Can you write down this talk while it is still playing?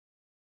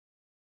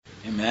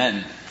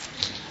Amen.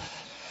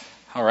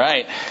 All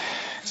right.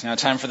 It's now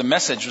time for the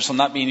message, which will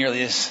not be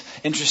nearly as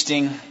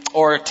interesting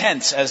or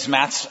tense as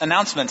Matt's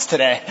announcements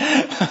today.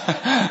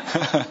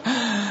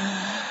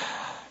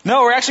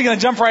 No, we're actually going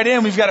to jump right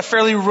in. We've got a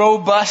fairly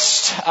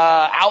robust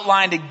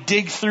outline to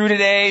dig through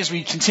today as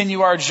we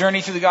continue our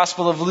journey through the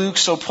Gospel of Luke.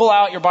 So pull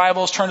out your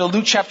Bibles, turn to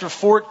Luke chapter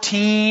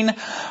 14.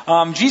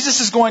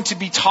 Jesus is going to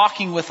be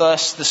talking with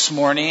us this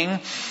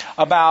morning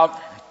about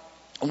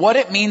what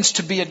it means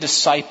to be a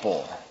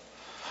disciple.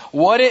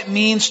 What it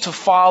means to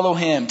follow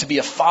Him, to be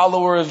a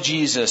follower of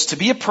Jesus, to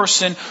be a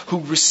person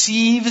who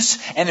receives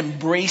and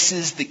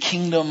embraces the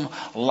kingdom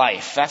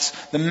life. That's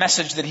the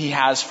message that He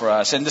has for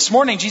us. And this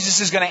morning,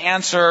 Jesus is going to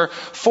answer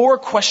 4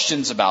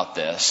 questions about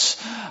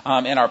this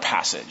in our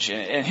passage.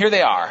 And here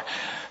they are.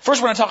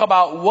 First, we're going to talk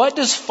about what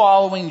does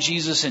following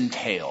Jesus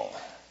entail?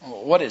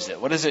 What is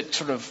it? What does it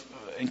sort of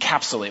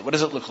encapsulate? What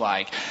does it look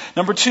like?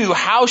 Number 2,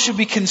 how should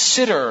we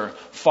consider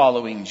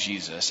following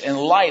Jesus in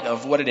light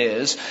of what it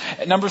is?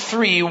 And number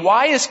 3,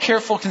 why is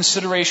careful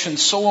consideration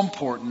so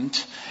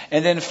important?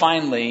 And then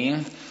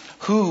finally,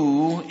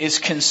 who is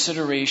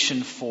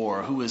consideration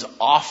for? Who is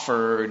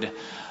offered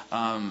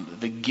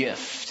the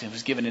gift? Who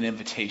was given an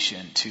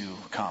invitation to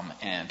come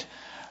and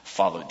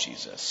follow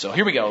Jesus? So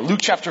here we go.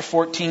 Luke chapter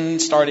 14,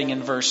 starting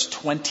in verse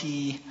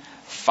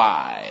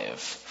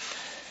 25.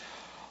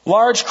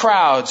 Large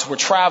crowds were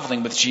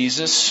traveling with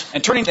Jesus,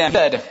 and turning to them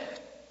said,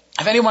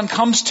 "If anyone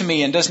comes to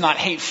me and does not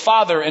hate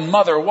father and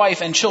mother,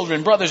 wife and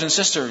children, brothers and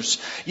sisters,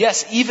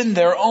 yes, even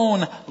their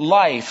own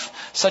life,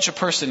 such a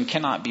person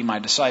cannot be my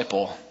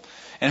disciple.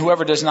 And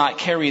whoever does not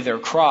carry their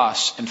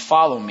cross and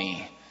follow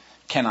me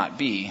cannot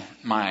be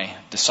my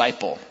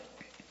disciple."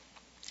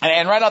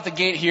 And right out the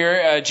gate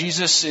here,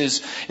 Jesus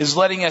is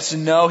letting us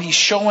know, He's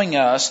showing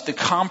us the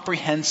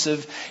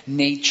comprehensive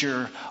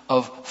nature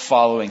of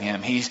following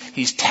Him.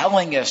 He's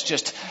telling us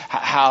just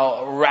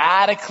how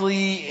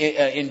radically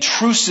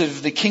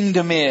intrusive the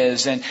kingdom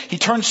is. And He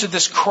turns to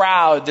this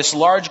crowd, this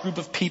large group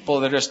of people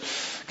that are just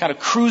kind of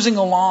cruising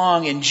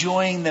along,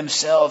 enjoying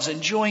themselves,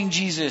 enjoying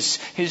Jesus,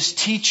 His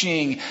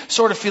teaching,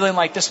 sort of feeling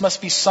like this must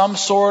be some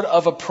sort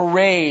of a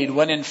parade,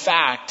 when in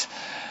fact,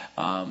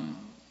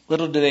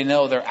 little do they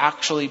know, they're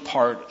actually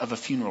part of a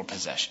funeral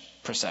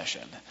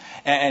procession.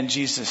 And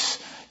Jesus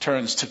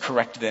turns to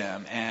correct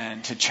them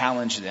and to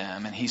challenge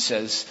them. And He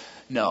says,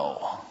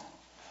 no,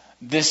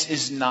 this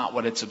is not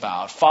what it's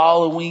about.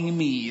 Following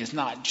me is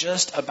not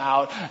just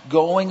about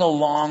going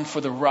along for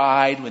the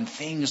ride when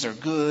things are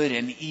good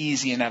and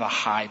easy and at a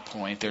high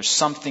point. There's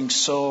something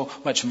so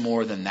much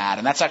more than that.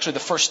 And that's actually the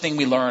first thing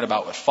we learn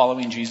about what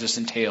following Jesus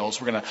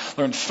entails. We're going to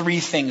learn 3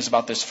 things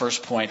about this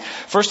first point.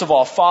 First of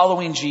all,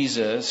 following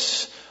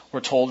Jesus, we're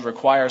told,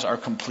 requires our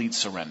complete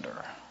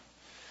surrender.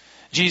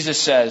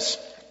 Jesus says,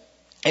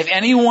 "If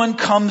anyone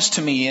comes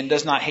to me and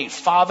does not hate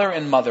father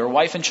and mother,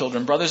 wife and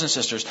children, brothers and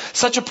sisters,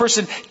 such a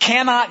person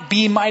cannot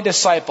be my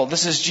disciple."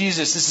 This is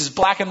Jesus. This is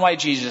black and white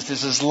Jesus.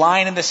 This is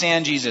line in the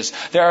sand Jesus.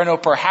 There are no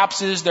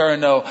perhapses. There are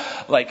no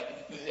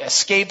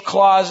escape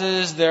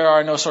clauses. There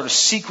are no sort of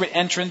secret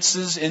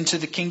entrances into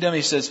the kingdom.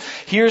 He says,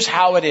 here's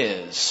how it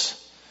is.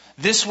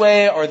 This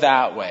way or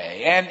that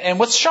way. And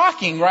what's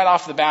shocking right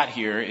off the bat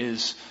here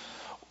is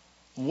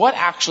what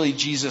actually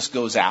Jesus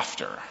goes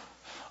after.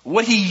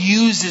 What He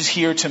uses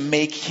here to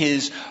make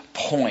His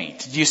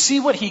point. Do you see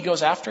what He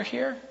goes after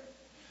here?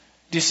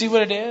 Do you see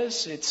what it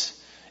is?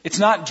 It's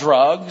not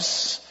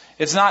drugs.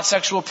 It's not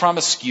sexual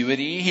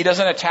promiscuity. He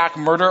doesn't attack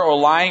murder or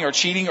lying or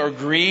cheating or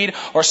greed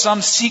or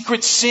some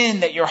secret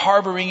sin that you're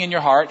harboring in your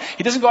heart.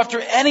 He doesn't go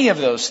after any of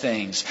those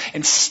things.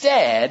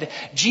 Instead,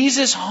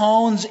 Jesus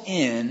hones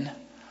in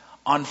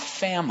on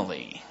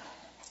family.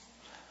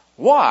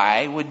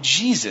 Why would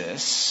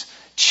Jesus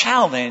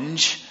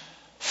challenge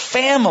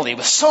family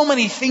with so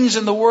many things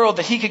in the world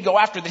that He could go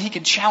after, that He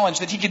could challenge,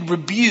 that He could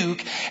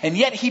rebuke, and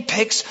yet He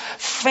picks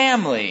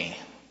family?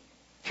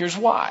 Here's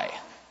why.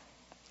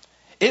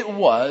 It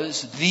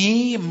was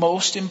the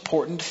most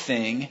important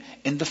thing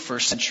in the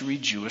first century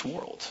Jewish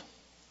world.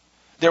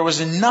 There was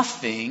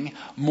nothing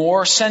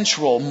more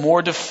central,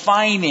 more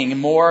defining,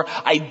 more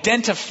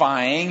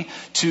identifying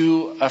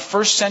to a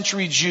first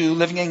century Jew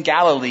living in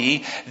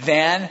Galilee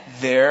than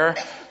their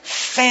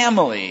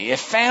family. If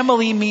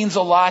family means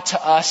a lot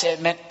to us,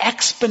 it meant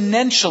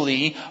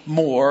exponentially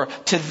more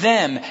to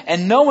them.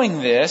 And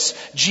knowing this,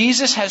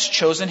 Jesus has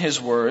chosen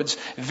His words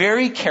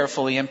very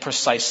carefully and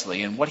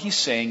precisely. And what He's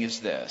saying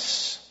is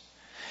this: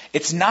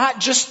 it's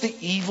not just the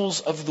evils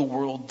of the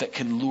world that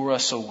can lure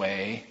us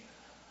away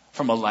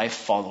from a life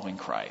following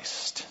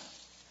Christ.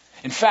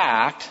 In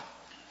fact,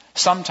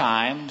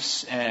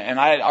 sometimes, and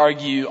I'd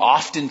argue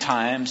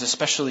oftentimes,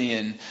 especially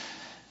in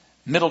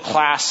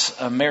middle-class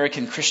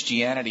American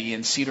Christianity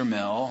in Cedar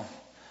Mill,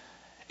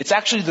 it's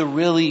actually the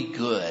really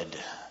good,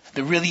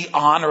 the really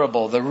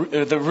honorable, the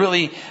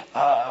really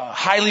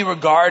highly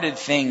regarded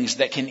things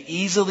that can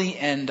easily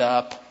end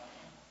up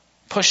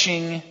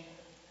pushing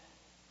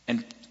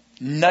and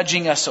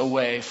nudging us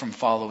away from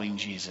following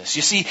Jesus.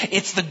 You see,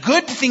 it's the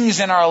good things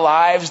in our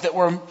lives that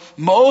we're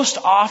most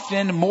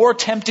often more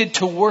tempted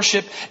to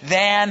worship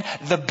than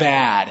the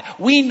bad.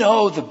 We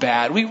know the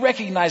bad. We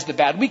recognize the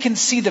bad. We can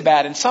see the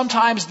bad. And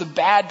sometimes the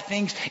bad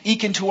things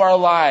eke into our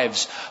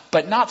lives,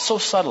 but not so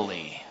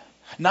subtly.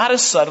 Not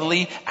as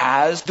subtly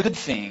as the good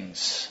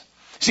things.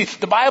 See,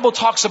 the Bible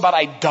talks about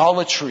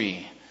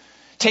idolatry.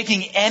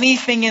 Taking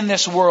anything in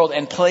this world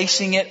and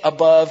placing it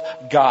above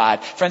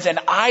God. Friends, an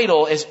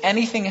idol is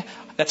anything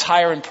that's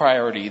higher in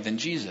priority than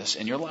Jesus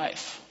in your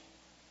life.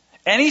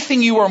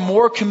 Anything you are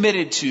more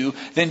committed to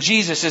than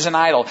Jesus is an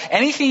idol.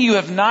 Anything you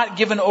have not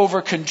given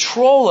over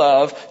control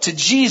of to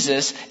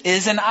Jesus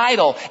is an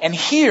idol. And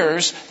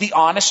here's the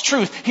honest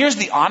truth. Here's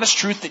the honest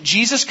truth that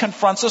Jesus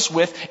confronts us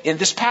with in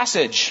this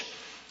passage.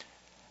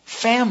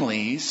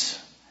 Families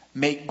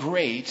make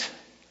great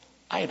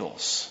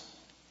idols.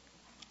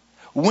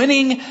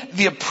 Winning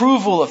the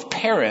approval of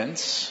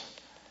parents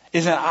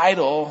is an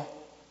idol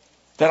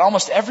that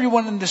almost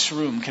everyone in this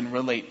room can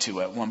relate to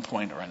at one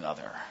point or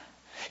another.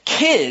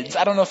 Kids,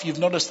 I don't know if you've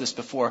noticed this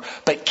before,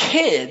 but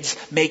kids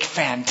make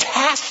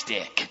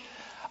fantastic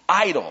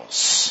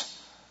idols.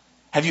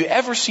 Have you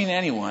ever seen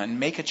anyone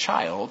make a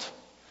child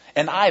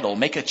an idol,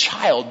 make a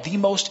child the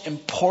most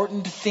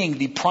important thing,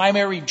 the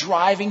primary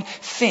driving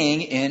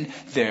thing in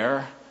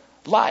their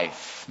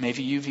life?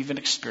 Maybe you've even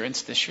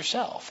experienced this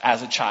yourself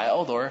as a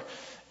child or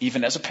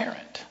even as a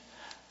parent,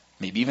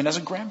 maybe even as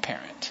a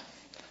grandparent.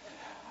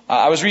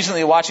 I was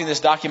recently watching this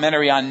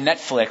documentary on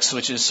Netflix,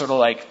 which is sort of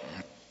like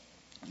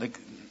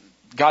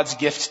God's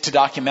gift to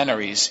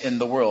documentaries in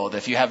the world.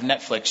 If you have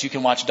Netflix, you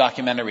can watch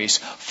documentaries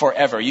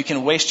forever. You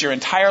can waste your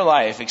entire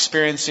life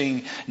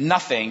experiencing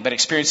nothing, but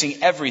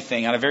experiencing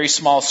everything on a very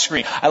small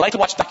screen. I like to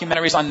watch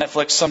documentaries on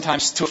Netflix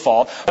sometimes to a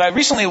fault, but I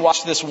recently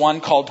watched this one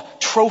called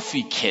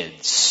Trophy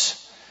Kids.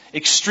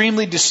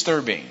 Extremely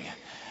disturbing.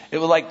 It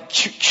will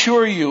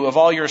cure you of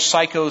all your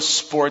psycho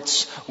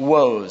sports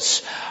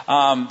woes.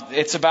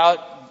 It's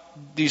about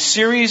these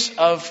series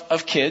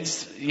of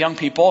kids, young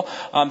people,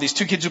 these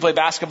two kids who play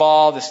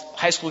basketball, this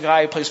high school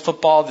guy who plays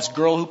football, this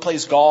girl who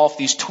plays golf,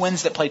 these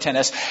twins that play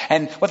tennis.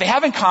 And what they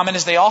have in common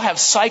is they all have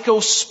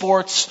psycho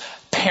sports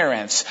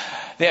parents.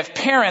 They have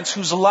parents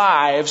whose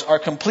lives are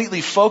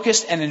completely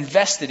focused and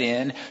invested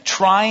in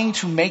trying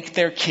to make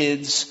their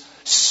kids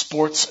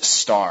sports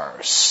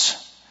stars.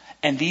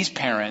 And these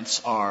parents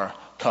are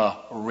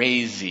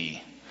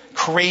crazy.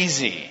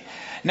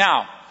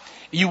 Now,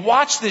 you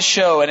watch this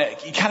show and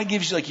it kind of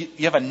gives you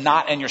you have a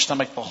knot in your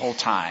stomach the whole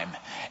time.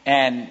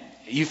 And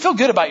you feel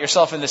good about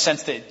yourself in the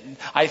sense that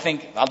I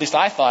think, at least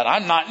I thought,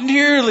 I'm not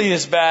nearly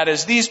as bad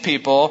as these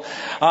people.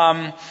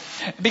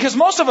 Because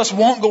most of us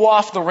won't go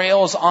off the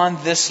rails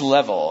on this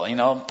level. You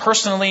know,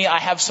 personally, I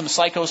have some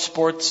psycho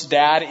sports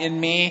dad in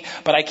me,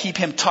 but I keep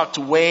him tucked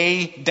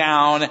way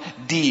down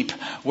deep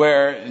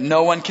where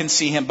no one can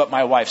see him but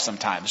my wife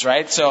sometimes,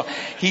 right? So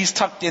he's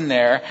tucked in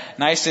there,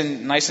 nice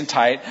and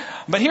tight.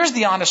 But here's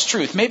the honest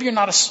truth. Maybe you're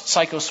not a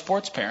psycho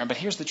sports parent, but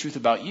here's the truth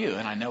about you,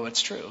 and I know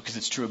it's true because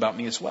it's true about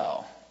me as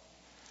well.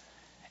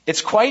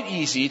 It's quite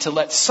easy to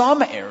let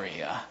some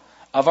area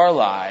of our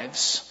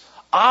lives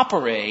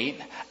operate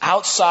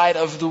outside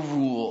of the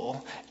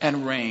rule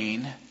and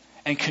reign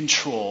and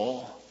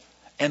control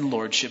and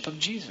lordship of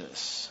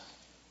Jesus.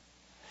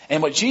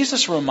 And what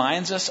Jesus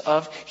reminds us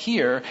of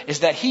here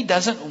is that He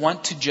doesn't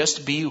want to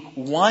just be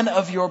one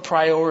of your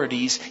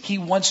priorities. He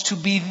wants to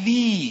be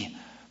the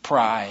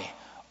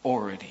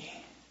priority.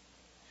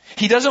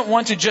 He doesn't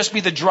want to just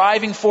be the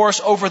driving force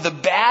over the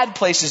bad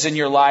places in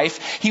your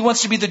life. He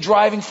wants to be the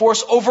driving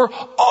force over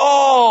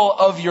all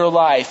of your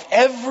life.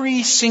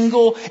 Every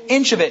single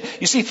inch of it.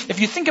 You see, if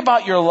you think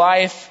about your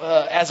life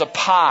as a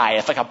pie,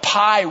 if a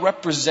pie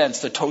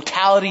represents the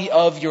totality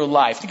of your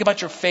life. Think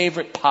about your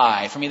favorite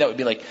pie. For me, that would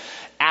be like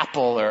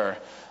apple or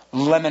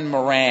lemon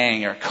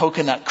meringue or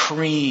coconut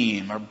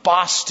cream or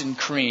Boston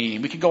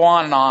cream. We could go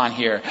on and on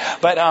here.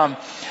 But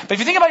if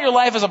you think about your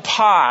life as a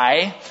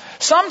pie,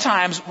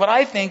 sometimes what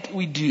I think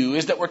we do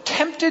is that we're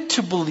tempted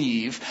to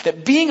believe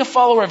that being a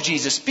follower of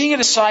Jesus, being a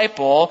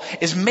disciple,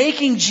 is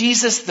making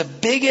Jesus the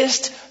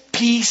biggest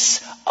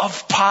piece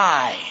of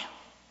pie.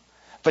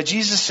 But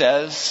Jesus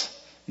says,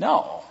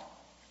 no.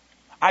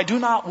 I do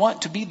not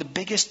want to be the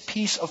biggest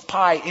piece of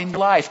pie in your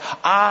life.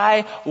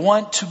 I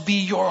want to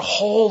be your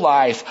whole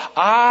life.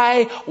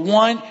 I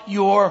want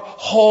your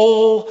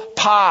whole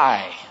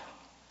pie.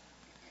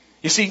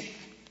 You see,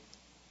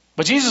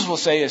 what Jesus will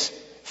say is,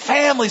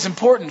 family's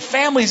important.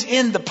 Family's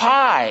in the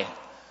pie.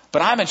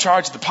 But I'm in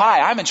charge of the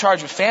pie. I'm in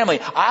charge of family.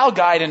 I'll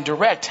guide and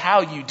direct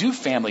how you do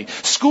family.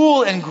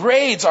 School and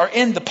grades are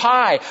in the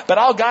pie, but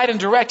I'll guide and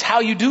direct how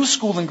you do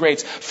school and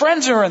grades.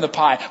 Friends are in the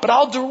pie, but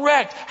I'll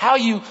direct how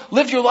you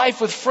live your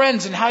life with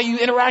friends and how you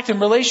interact in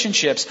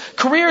relationships.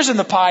 Career's in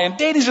the pie, and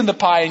dating's in the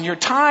pie, and your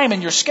time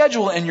and your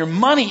schedule and your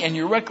money and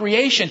your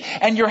recreation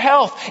and your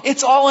health.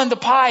 It's all in the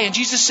pie. And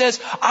Jesus says,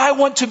 I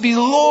want to be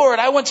Lord.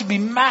 I want to be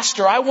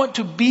master. I want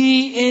to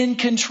be in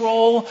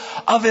control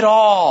of it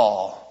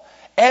all.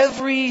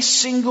 Every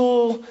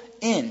single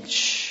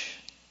inch.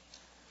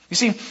 You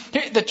see,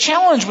 the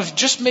challenge with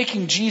just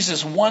making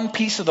Jesus one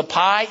piece of the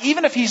pie,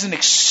 even if he's an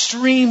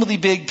extremely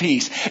big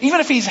piece, even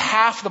if he's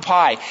half the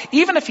pie,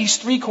 even if he's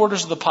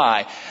 3/4 of the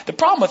pie, the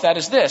problem with that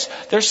is this: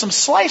 there's some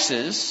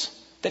slices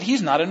that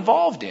he's not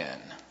involved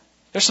in.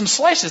 There's some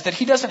slices that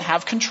he doesn't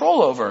have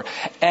control over.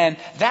 And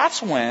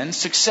that's when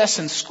success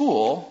in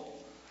school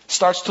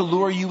starts to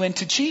lure you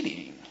into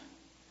cheating.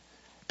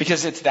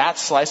 Because it's that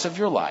slice of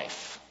your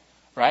life,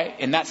 right?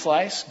 In that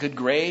slice, good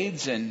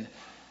grades and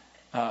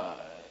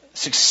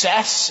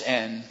success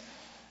and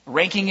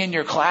ranking in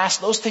your class,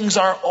 those things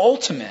are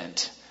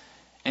ultimate.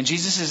 And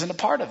Jesus isn't a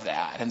part of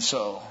that. And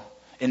so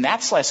in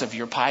that slice of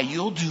your pie,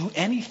 you'll do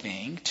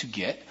anything to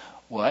get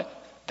what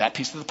that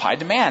piece of the pie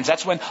demands.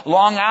 That's when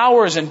long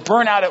hours and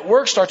burnout at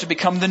work start to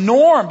become the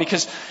norm,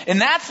 because in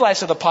that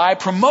slice of the pie,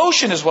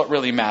 promotion is what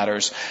really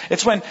matters.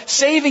 It's when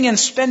saving and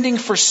spending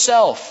for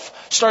self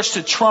starts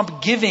to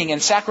trump giving and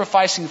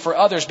sacrificing for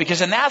others, because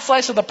in that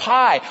slice of the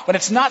pie, when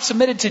it's not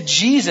submitted to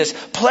Jesus,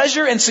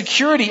 pleasure and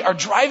security are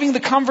driving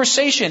the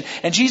conversation.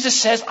 And Jesus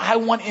says, I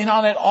want in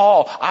on it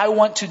all. I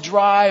want to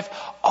drive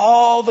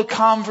all the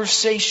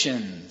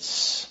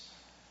conversations.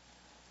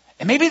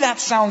 And maybe that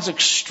sounds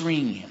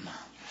extreme.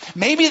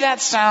 Maybe that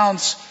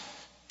sounds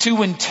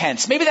too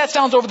intense. Maybe that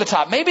sounds over the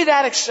top. Maybe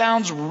that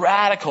sounds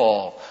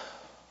radical.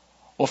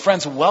 Well,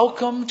 friends,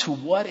 welcome to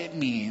what it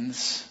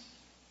means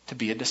to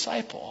be a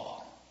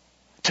disciple,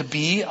 to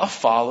be a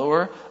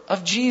follower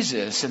of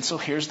Jesus. And so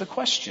here's the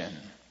question.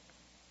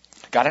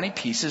 Got any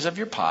pieces of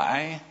your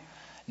pie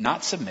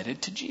not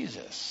submitted to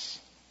Jesus?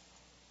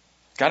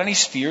 Got any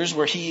spheres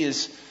where he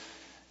is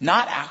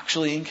not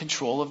actually in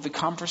control of the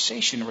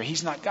conversation, where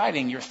he's not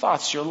guiding your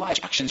thoughts, your life,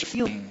 your actions, your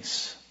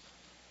feelings?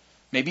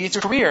 Maybe it's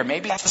your career.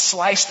 Maybe that's the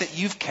slice that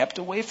you've kept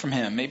away from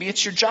him. Maybe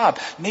it's your job.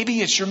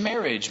 Maybe it's your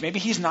marriage. Maybe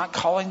he's not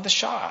calling the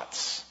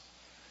shots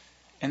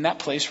in that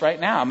place right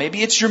now.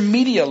 Maybe it's your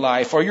media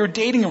life or your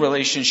dating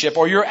relationship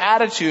or your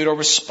attitude or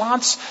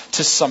response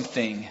to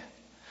something.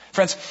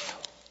 Friends,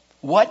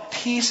 what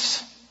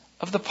piece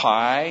of the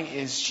pie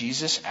is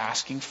Jesus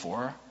asking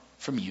for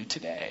from you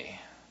today?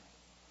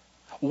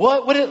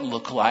 What would it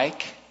look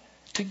like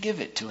to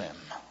give it to him?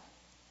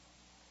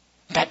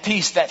 That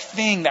piece, that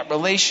thing, that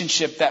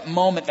relationship, that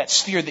moment, that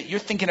sphere that you're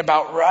thinking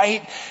about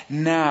right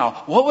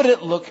now. What would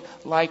it look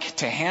like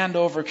to hand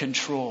over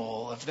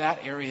control of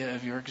that area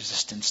of your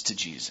existence to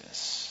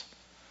Jesus?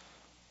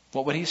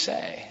 What would he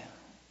say?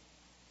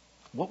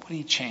 What would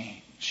he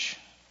change?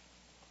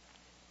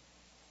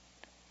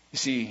 You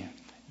see,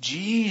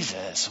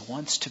 Jesus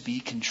wants to be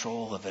in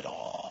control of it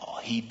all.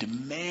 He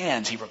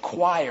demands, he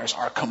requires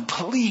our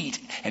complete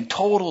and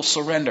total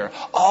surrender,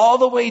 all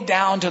the way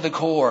down to the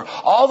core,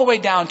 all the way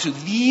down to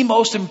the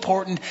most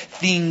important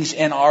things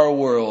in our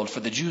world. For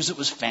the Jews, it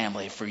was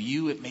family. For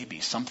you, it may be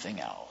something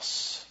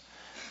else.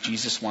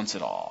 Jesus wants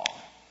it all.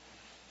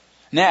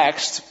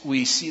 Next,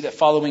 we see that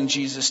following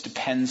Jesus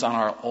depends on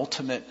our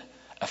ultimate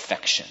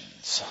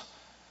affections,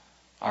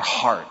 our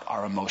heart,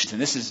 our emotions.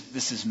 And this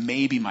is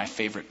maybe my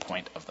favorite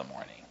point of the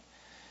morning.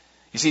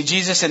 You see,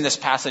 Jesus in this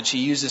passage,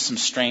 he uses some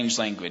strange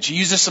language. He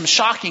uses some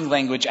shocking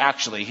language,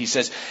 actually. He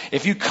says,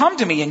 if you come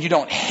to me and you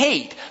don't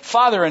hate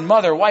father and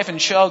mother, wife and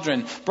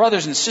children,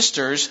 brothers and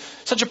sisters,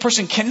 such a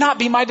person cannot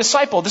be my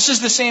disciple. This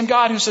is the same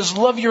God who says,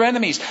 love your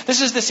enemies.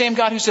 This is the same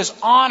God who says,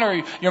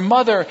 honor your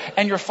mother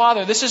and your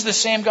father. This is the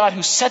same God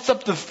who sets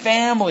up the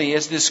family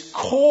as this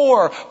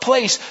core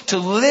place to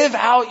live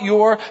out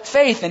your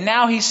faith. And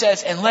now he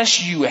says,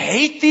 unless you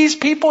hate these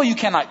people, you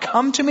cannot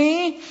come to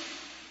me.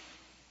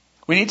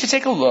 We need to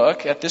take a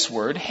look at this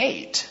word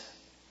hate.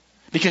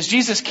 Because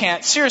Jesus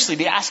can't seriously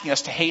be asking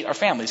us to hate our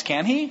families,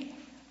 can he?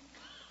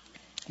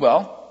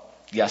 Well,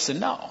 yes and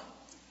no.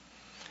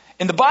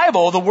 In the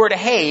Bible, the word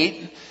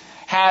hate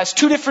has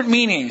two different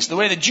meanings. The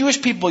way the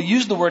Jewish people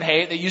use the word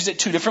hate, they use it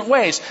two different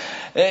ways.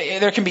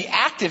 There can be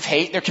active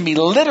hate, there can be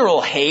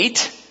literal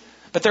hate,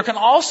 but there can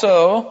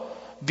also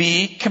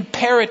be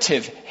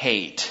comparative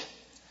hate.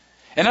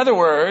 In other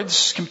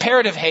words,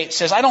 comparative hate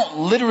says, I don't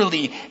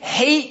literally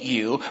hate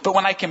you, but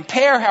when I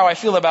compare how I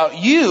feel about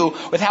you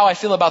with how I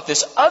feel about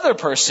this other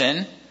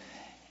person,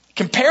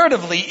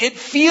 comparatively, it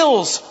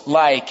feels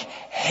like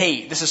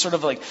hate. This is sort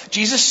of like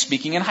Jesus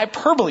speaking in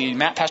hyperbole.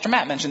 Pastor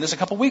Matt mentioned this a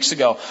couple weeks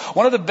ago.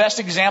 One of the best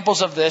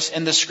examples of this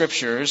in the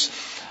scriptures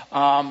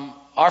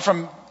are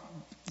from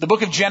the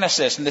book of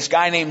Genesis and this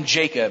guy named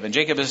Jacob. And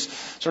Jacob is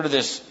sort of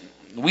this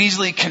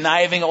Weasley,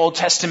 conniving Old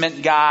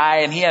Testament guy,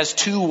 and he has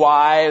 2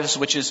 wives,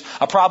 which is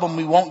a problem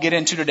we won't get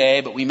into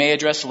today, but we may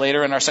address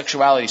later in our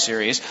sexuality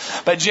series.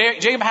 But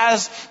Jacob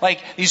has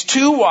these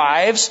 2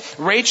 wives,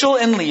 Rachel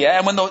and Leah,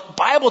 and when the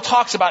Bible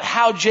talks about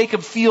how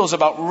Jacob feels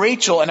about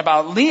Rachel and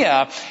about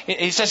Leah,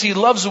 it says he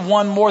loves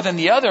one more than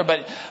the other,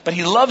 but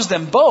he loves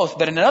them both.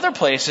 But in other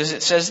places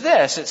it says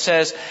this, it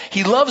says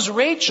he loves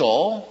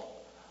Rachel,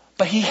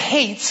 but he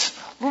hates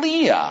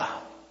Leah.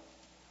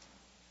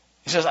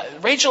 He says,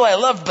 Rachel I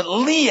loved, but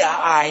Leah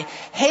I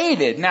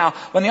hated. Now,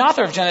 when the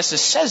author of Genesis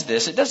says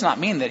this, it does not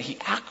mean that he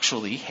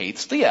actually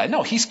hates Leah.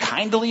 No, he's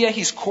kind to Leah,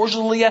 he's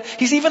cordial to Leah,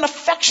 he's even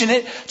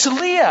affectionate to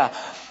Leah.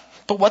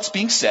 But what's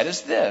being said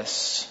is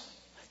this.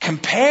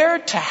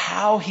 Compared to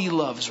how he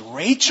loves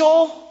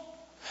Rachel,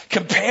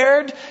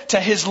 compared to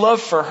his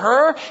love for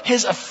her,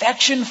 his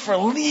affection for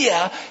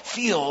Leah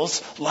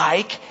feels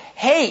like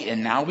hate.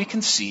 And now we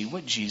can see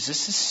what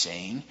Jesus is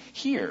saying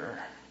here.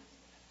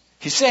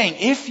 He's saying,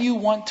 if you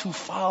want to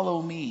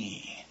follow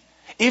me,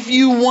 if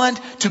you want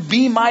to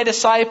be my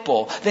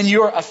disciple, then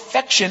your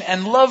affection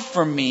and love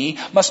for me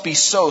must be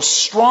so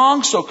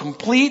strong, so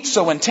complete,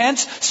 so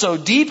intense, so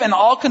deep and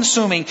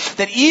all-consuming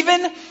that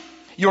even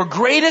your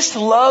greatest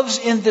loves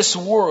in this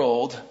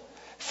world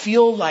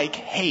feel like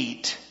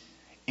hate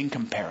in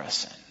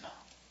comparison.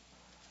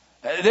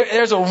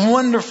 There's a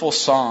wonderful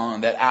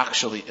song that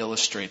actually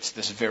illustrates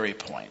this very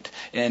point.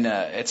 And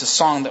it's a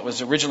song that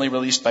was originally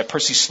released by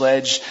Percy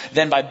Sledge,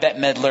 then by Bette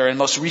Midler, and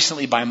most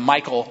recently by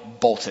Michael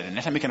Bolton. And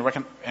anytime we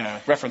can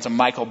reference a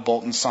Michael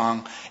Bolton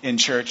song in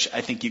church, I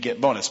think you get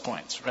bonus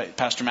points. Right,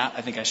 Pastor Matt?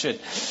 I think I should.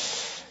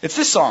 It's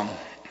this song.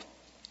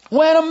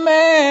 When a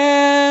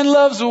man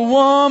loves a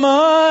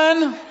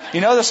woman.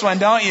 You know this one,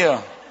 don't you?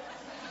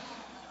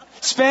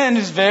 Spend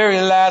his very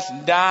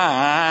last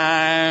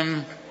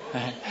dime.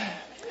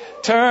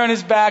 Turn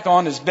his back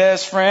on his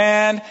best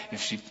friend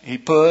if he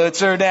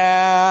puts her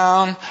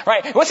down.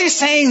 Right. What's he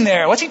saying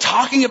there? What's he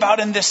talking about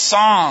in this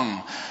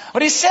song?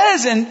 What he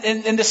says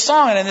in this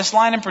song and in this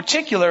line in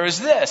particular is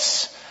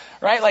this.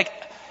 Right? Like,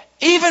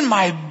 even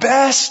my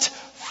best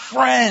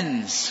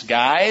friends,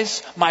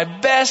 guys, my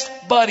best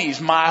buddies,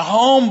 my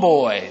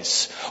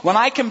homeboys, when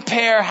I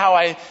compare how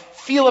I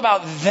feel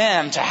about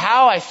them to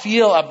how I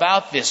feel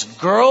about this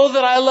girl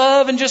that I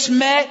love and just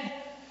met,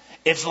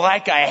 it's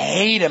like I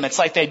hate them. It's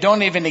like they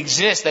don't even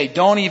exist. They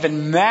don't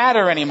even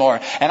matter anymore.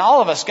 And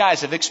all of us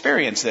guys have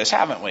experienced this,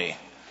 haven't we?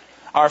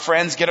 Our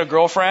friends get a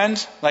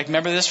girlfriend. Like,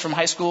 remember this from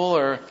high school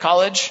or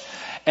college?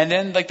 And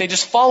then, like, they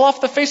just fall off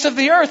the face of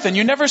the earth and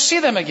you never see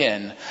them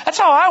again. That's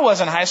how I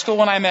was in high school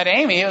when I met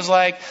Amy. It was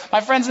like,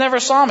 my friends never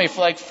saw me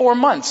for like 4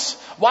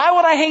 months. Why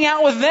would I hang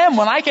out with them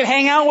when I could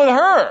hang out with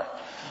her?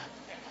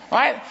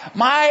 Right?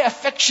 My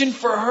affection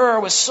for her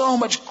was so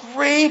much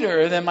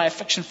greater than my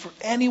affection for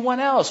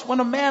anyone else. When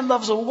a man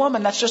loves a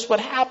woman, that's just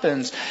what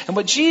happens. And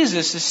what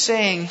Jesus is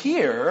saying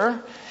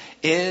here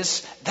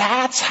is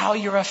that's how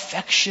your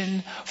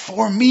affection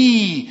for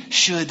me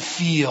should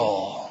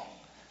feel.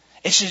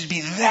 It should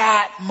be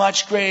that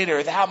much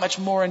greater, that much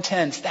more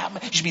intense,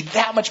 you should be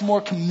that much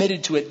more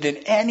committed to it than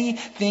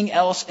anything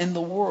else in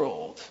the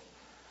world.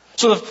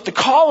 So the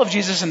call of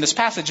Jesus in this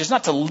passage is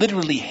not to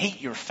literally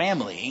hate your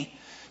family,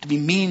 to be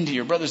mean to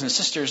your brothers and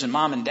sisters and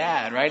mom and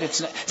dad, right?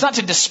 It's not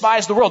to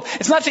despise the world.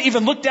 It's not to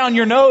even look down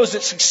your nose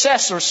at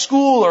success or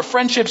school or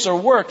friendships or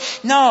work.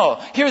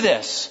 No, hear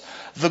this.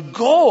 The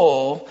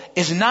goal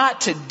is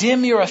not to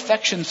dim your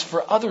affections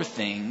for other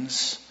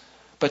things,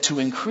 but to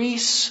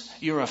increase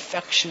your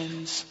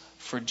affections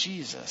for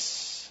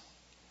Jesus.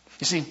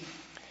 You see,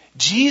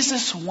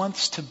 Jesus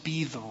wants to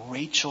be the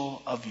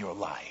Rachel of your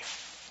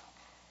life.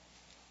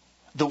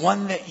 The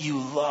one that you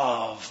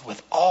love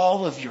with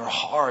all of your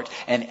heart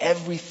and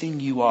everything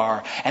you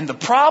are. And the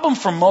problem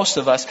for most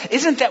of us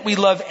isn't that we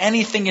love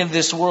anything in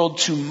this world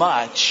too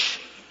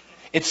much.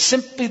 It's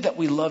simply that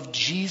we love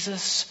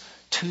Jesus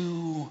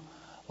too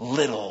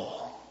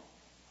little.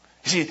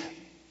 You see,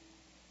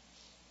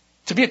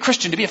 to be a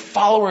Christian, to be a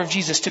follower of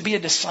Jesus, to be a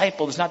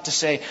disciple is not to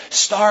say,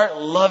 start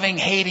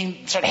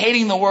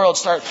hating the world,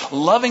 start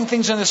loving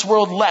things in this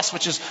world less,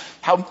 which is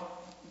how,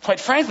 quite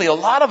frankly, a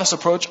lot of us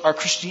approach our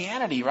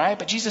Christianity, right?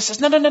 But Jesus says,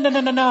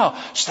 no.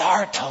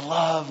 Start to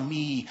love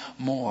me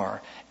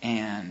more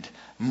and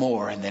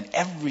more, and then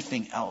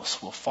everything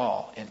else will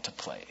fall into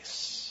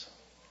place.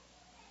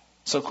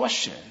 So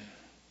question,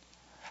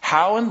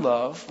 how in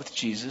love with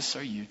Jesus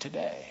are you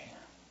today?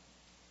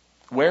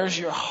 Where's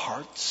your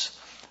heart's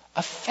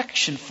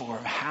affection for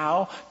him?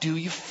 How do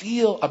you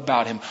feel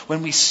about him?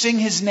 When we sing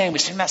his name, we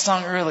sang that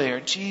song earlier,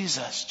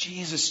 Jesus,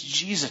 Jesus,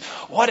 Jesus.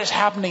 What is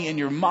happening in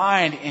your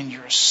mind, in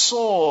your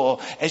soul,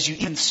 as you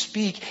even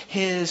speak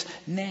his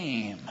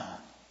name?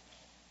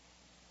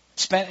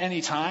 Spent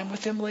any time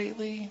with him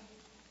lately?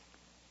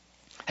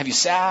 Have you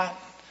sat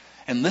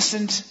and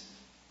listened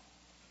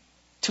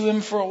to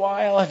him for a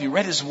while? Have you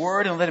read his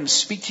word and let him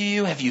speak to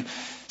you? Have you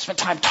spent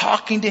time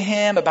talking to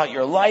him about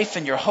your life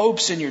and your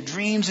hopes and your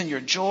dreams and your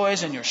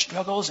joys and your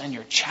struggles and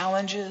your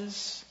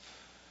challenges?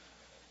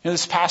 You know,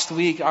 this past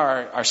week,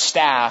 our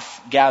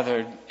staff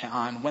gathered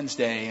on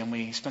Wednesday and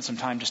we spent some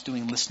time just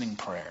doing listening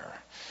prayer.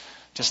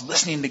 Just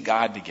listening to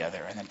God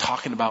together and then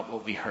talking about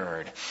what we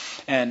heard.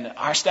 And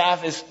our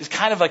staff is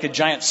kind of like a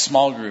giant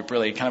small group,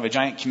 really, kind of a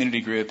giant community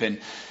group. And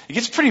it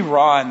gets pretty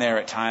raw in there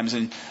at times.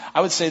 And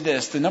I would say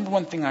this, the number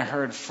one thing I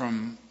heard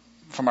from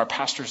our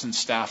pastors and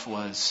staff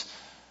was,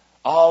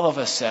 all of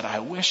us said, I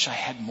wish I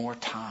had more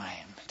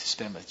time to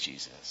spend with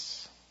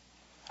Jesus.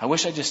 I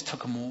wish I just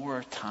took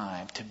more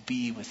time to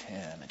be with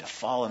him and to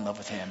fall in love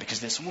with him, because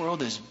this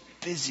world is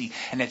busy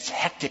and it's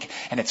hectic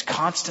and it's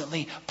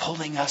constantly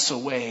pulling us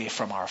away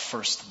from our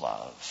first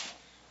love.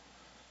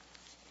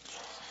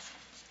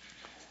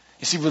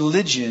 You see,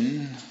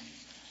 religion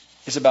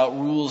is about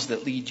rules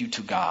that lead you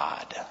to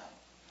God.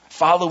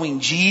 Following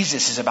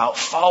Jesus is about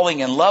falling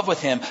in love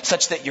with him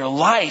such that your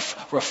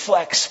life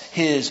reflects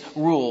his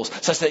rules,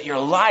 such that your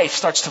life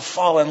starts to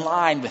fall in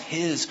line with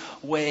his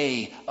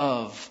way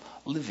of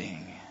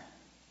living.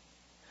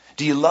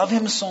 Do you love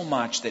him so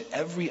much that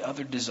every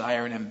other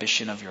desire and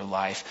ambition of your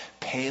life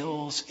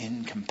pales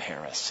in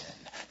comparison?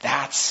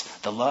 That's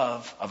the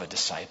love of a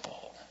disciple.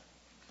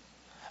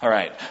 All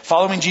right.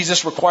 Following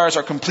Jesus requires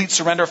our complete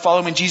surrender.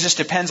 Following Jesus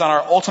depends on our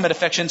ultimate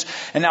affections.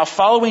 And now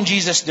following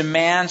Jesus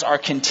demands our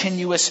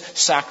continuous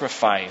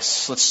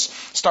sacrifice. Let's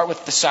start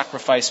with the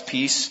sacrifice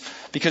piece.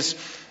 Because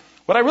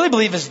what I really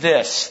believe is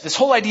this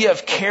whole idea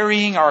of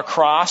carrying our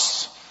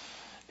cross.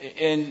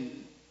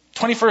 In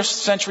 21st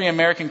century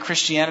American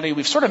Christianity,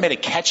 we've sort of made a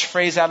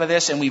catchphrase out of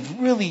this, and we've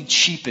really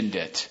cheapened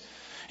it.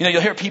 You know,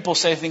 you'll hear people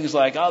say things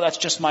like, oh, that's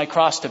just my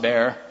cross to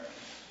bear.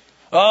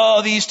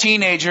 Oh, these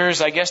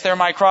teenagers, I guess they're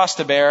my cross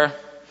to bear.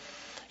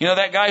 You know,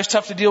 that guy who's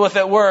tough to deal with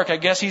at work, I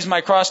guess he's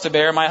my cross to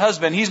bear. My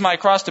husband, he's my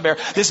cross to bear.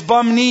 This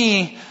bum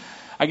knee,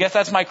 I guess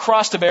that's my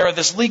cross to bear.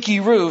 This leaky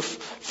roof.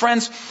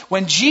 Friends,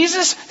 when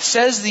Jesus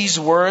says these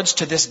words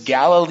to this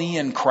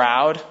Galilean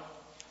crowd,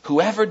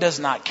 whoever does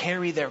not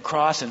carry their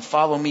cross and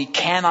follow me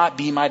cannot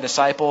be my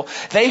disciple,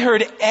 they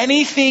heard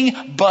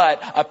anything but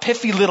a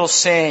piffy little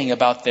saying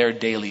about their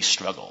daily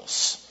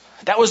struggles.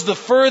 That was the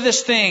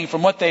furthest thing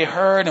from what they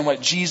heard and what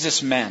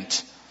Jesus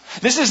meant.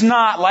 This is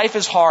not life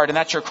is hard and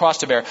that's your cross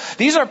to bear.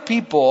 These are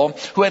people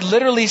who had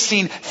literally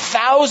seen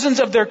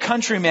thousands of their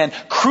countrymen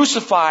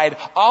crucified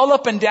all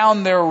up and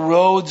down their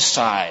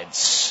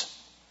roadsides.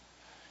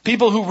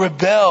 People who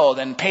rebelled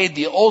and paid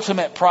the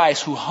ultimate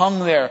price, who hung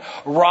there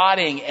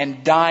rotting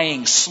and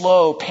dying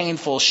slow,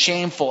 painful,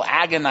 shameful,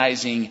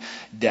 agonizing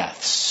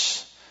deaths.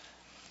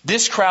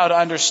 This crowd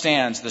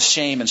understands the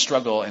shame and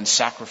struggle and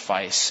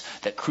sacrifice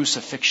that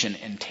crucifixion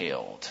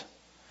entailed.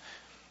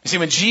 You see,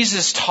 when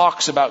Jesus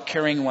talks about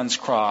carrying one's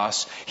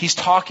cross, he's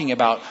talking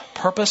about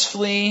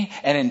purposefully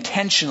and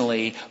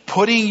intentionally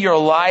putting your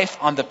life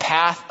on the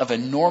path of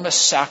enormous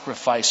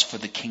sacrifice for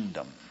the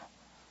kingdom.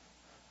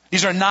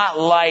 These are not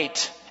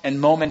light and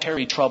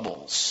momentary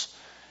troubles.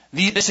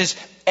 This is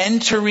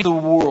entering the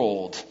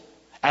world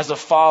as a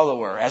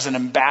follower, as an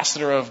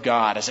ambassador of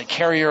God, as a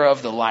carrier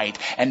of the light,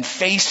 and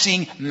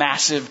facing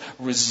massive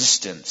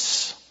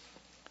resistance.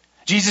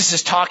 Jesus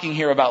is talking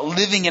here about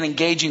living and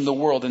engaging the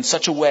world in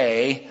such a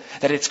way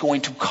that it's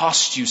going to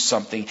cost you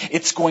something.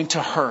 It's going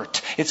to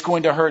hurt. It's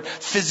going to hurt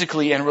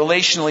physically and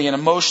relationally and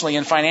emotionally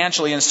and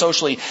financially and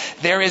socially.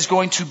 There is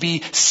going to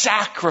be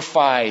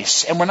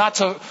sacrifice. And we're not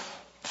to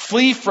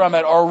flee from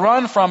it or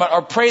run from it or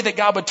pray that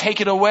God would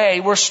take it away.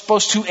 We're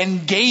supposed to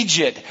engage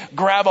it,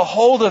 grab a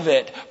hold of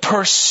it,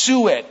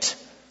 pursue it.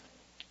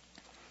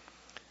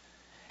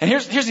 And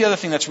here's the other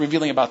thing that's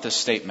revealing about this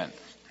statement.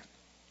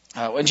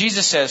 When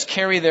Jesus says,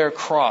 carry their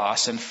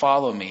cross and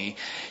follow me,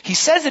 he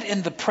says it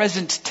in the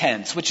present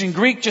tense, which in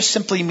Greek just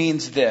simply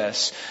means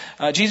this.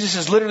 Jesus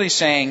is literally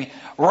saying,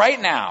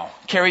 right now,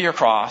 carry your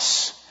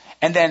cross,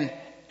 and then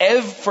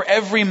for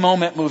every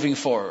moment moving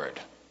forward.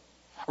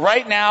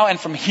 Right now and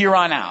from here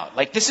on out.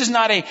 Like, this is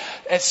not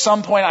at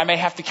some point I may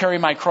have to carry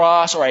my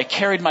cross, or I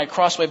carried my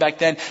cross way back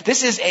then.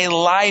 This is a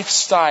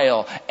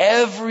lifestyle,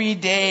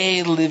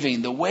 everyday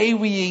living. The way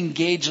we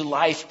engage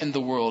life in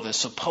the world is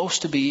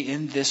supposed to be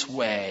in this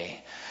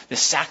way,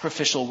 this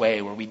sacrificial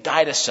way where we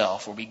die to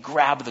self, where we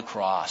grab the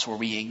cross, where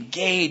we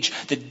engage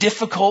the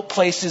difficult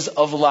places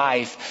of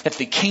life that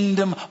the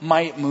kingdom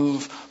might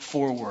move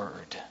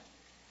forward.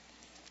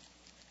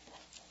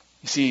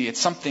 You see, it's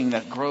something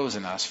that grows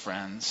in us,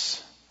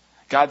 friends.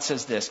 God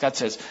says this. God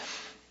says,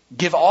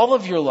 give all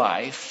of your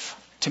life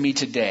to me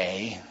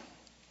today,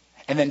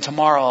 and then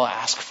tomorrow I'll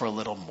ask for a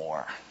little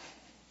more.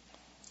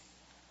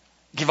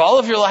 Give all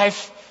of your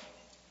life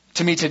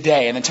to me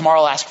today, and then tomorrow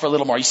I'll ask for a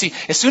little more. You see,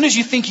 as soon as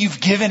you think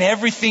you've given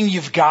everything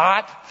you've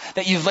got,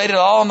 that you've laid it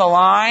all on the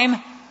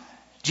line,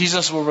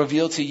 Jesus will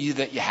reveal to you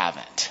that you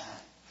haven't.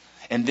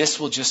 And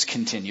this will just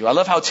continue. I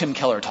love how Tim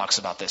Keller talks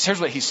about this.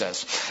 Here's what he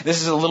says.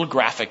 This is a little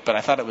graphic, but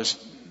I thought it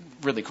was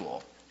really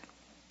cool.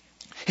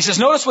 He says,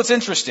 notice what's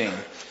interesting.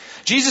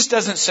 Jesus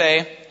doesn't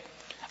say,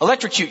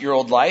 electrocute your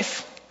old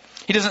life.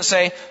 He doesn't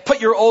say,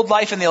 put your old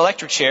life in the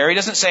electric chair. He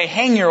doesn't say,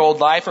 hang your old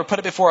life or put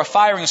it before a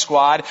firing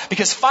squad,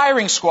 because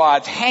firing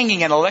squads,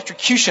 hanging, and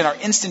electrocution are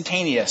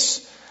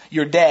instantaneous.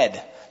 You're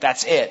dead.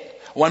 That's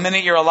it. 1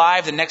 minute you're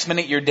alive, the next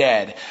minute you're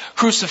dead.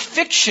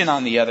 Crucifixion,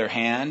 on the other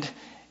hand,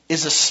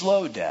 is a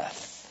slow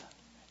death.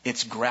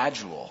 It's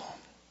gradual.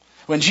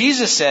 When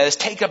Jesus says,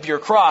 take up your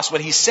cross,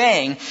 what he's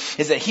saying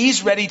is that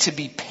he's ready to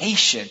be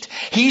patient.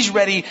 He's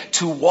ready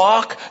to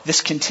walk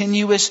this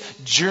continuous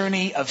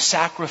journey of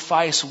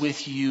sacrifice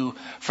with you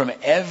from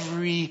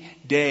every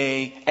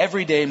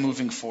day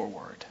moving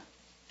forward.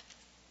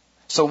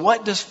 So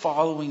what does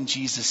following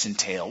Jesus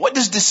entail? What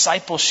does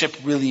discipleship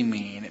really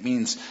mean? It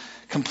means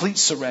complete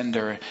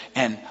surrender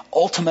and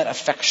ultimate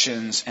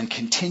affections and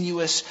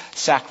continuous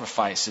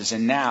sacrifices.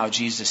 And now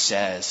Jesus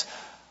says,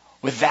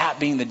 with that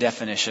being the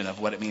definition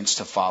of what it means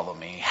to follow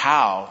me,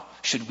 how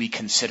should we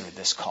consider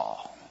this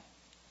call?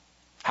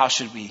 How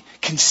should we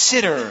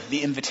consider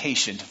the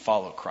invitation to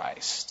follow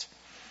Christ?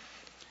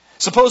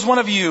 Suppose one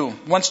of you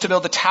wants to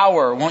build a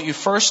tower. Won't you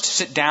first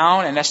sit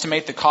down and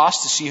estimate the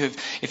cost to see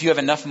if you have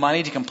enough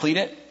money to complete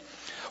it?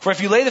 For if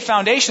you lay the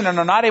foundation and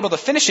are not able to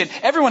finish it,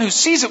 everyone who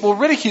sees it will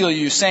ridicule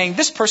you, saying,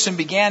 this person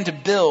began to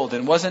build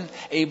and wasn't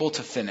able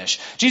to finish.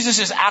 Jesus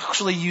is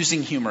actually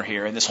using humor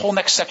here. In this whole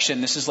next section,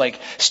 this is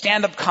like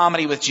stand-up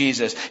comedy with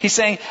Jesus. He's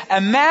saying,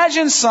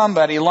 imagine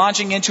somebody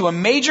launching into a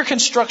major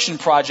construction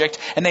project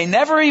and they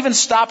never even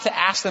stop to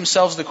ask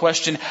themselves the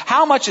question,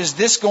 how much is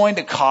this going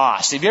to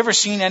cost? Have you ever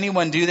seen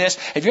anyone do this?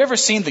 Have you ever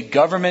seen the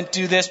government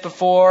do this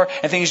before?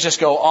 And things just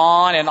go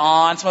on and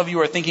on. Some of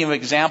you are thinking of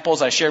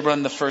examples. I shared one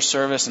in the first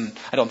service, and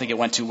I don't think it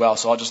went too well,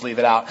 so I'll just leave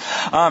it out.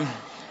 And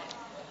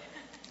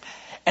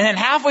then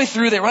halfway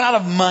through, they run out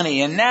of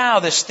money, and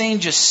now this thing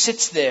just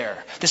sits there.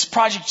 This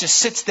project just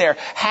sits there,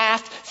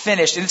 half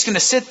finished, and it's going to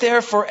sit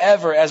there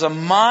forever as a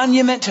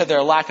monument to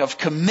their lack of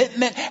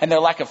commitment and their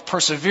lack of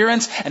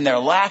perseverance and their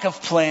lack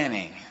of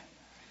planning.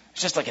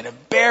 It's just like an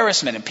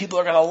embarrassment, and people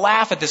are going to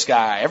laugh at this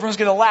guy. Everyone's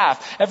going to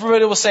laugh.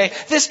 Everybody will say,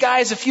 this guy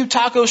is a few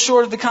tacos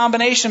short of the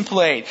combination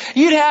plate.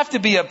 You'd have to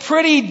be a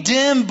pretty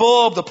dim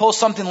bulb to pull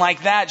something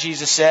like that,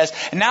 Jesus says.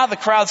 And now the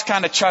crowd's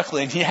kind of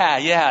chuckling.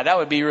 Yeah, that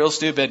would be real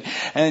stupid.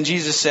 And then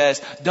Jesus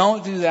says,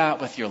 don't do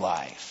that with your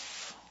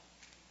life.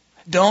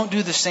 Don't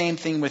do the same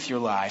thing with your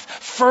life.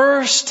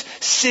 First,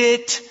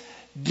 sit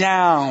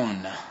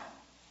down.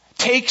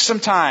 Take some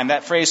time.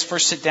 That phrase,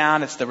 first sit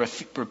down, it's the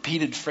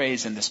repeated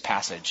phrase in this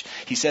passage.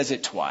 He says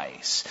it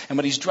twice. And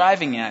what he's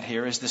driving at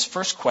here is this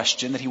first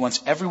question that he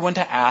wants everyone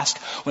to ask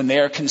when they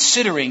are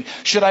considering,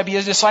 should I be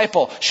a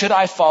disciple? Should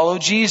I follow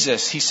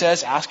Jesus? He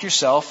says, ask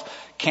yourself,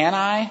 can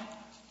I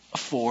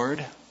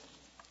afford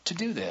to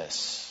do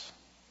this?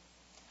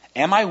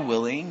 Am I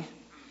willing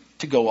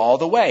to go all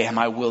the way? Am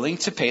I willing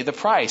to pay the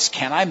price?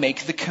 Can I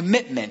make the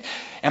commitment?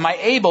 Am I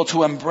able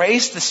to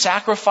embrace the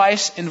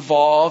sacrifice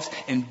involved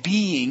in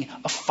being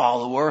a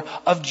follower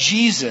of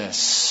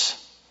Jesus?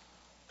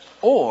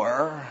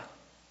 Or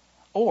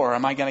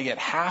am I going to get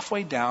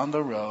halfway down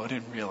the road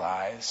and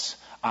realize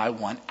I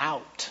want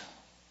out?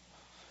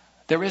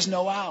 There is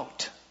no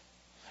out.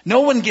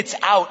 No one gets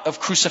out of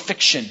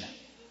crucifixion.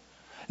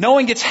 No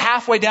one gets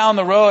halfway down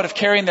the road of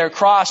carrying their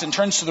cross and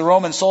turns to the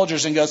Roman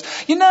soldiers and goes,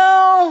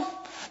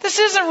 this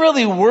isn't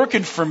really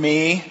working for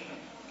me.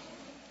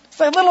 It's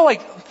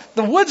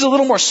the wood's a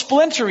little more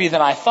splintery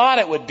than I thought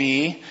it would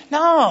be.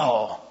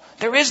 No,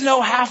 there is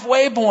no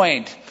halfway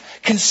point.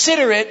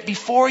 Consider it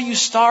before you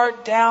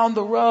start down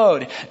the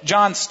road.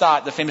 John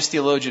Stott, the famous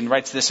theologian,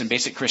 writes this in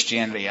Basic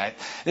Christianity.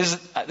 This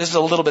is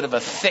a little bit of a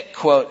thick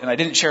quote, and I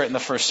didn't share it in the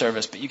first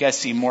service, but you guys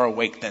seem more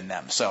awake than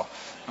them, so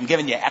I'm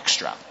giving you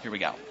extra. Here we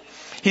go.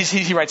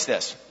 He writes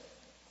this.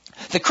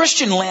 The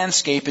Christian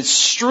landscape is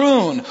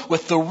strewn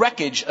with the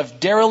wreckage of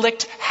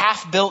derelict,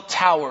 half-built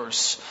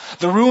towers,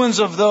 the ruins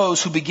of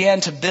those who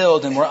began to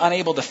build and were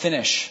unable to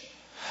finish.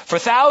 For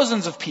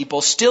thousands of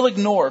people still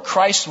ignore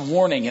Christ's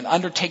warning and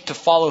undertake to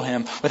follow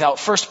him without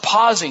first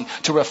pausing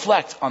to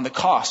reflect on the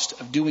cost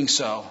of doing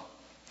so.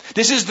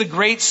 This is the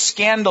great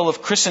scandal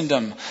of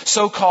Christendom,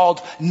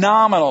 so-called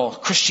nominal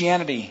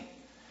Christianity.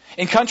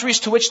 In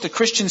countries to which the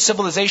Christian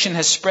civilization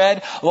has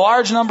spread,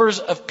 large numbers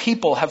of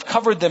people have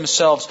covered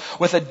themselves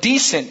with a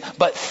decent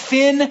but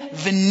thin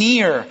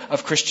veneer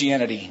of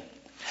Christianity.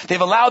 They've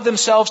allowed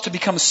themselves to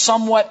become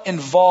somewhat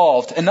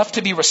involved, enough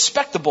to be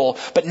respectable,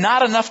 but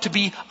not enough to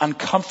be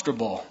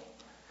uncomfortable.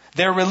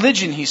 Their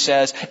religion, he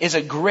says, is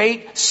a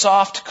great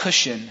soft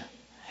cushion.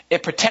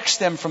 It protects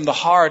them from the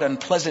hard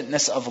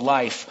unpleasantness of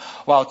life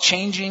while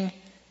changing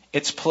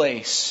its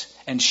place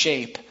and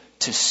shape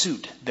to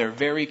suit their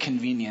very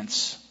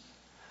convenience.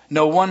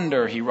 No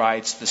wonder, he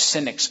writes, the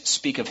cynics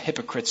speak of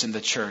hypocrites in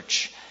the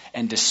church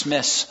and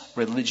dismiss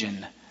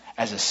religion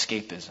as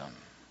escapism.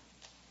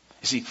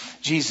 You see,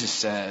 Jesus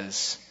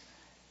says,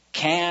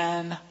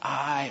 can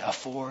I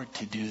afford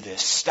to do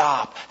this?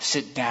 Stop,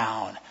 sit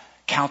down,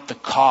 count the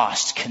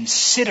cost,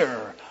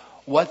 consider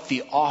what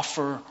the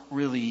offer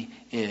really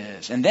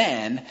is. And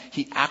then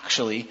he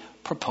actually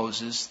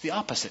proposes the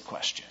opposite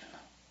question.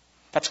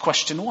 That's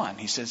question one.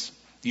 He says,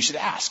 you should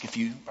ask if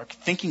you are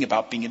thinking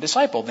about being a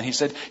disciple. Then he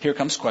said, here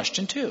comes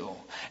question two.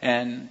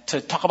 And to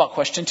talk about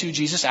question two,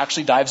 Jesus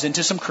actually dives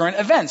into some current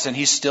events. And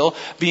he's still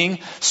being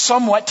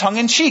somewhat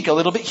tongue-in-cheek, a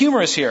little bit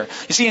humorous here.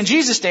 You see, in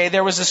Jesus' day,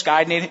 there was this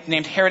guy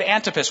named Herod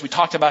Antipas. We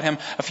talked about him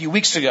a few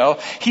weeks ago.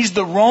 He's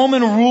the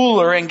Roman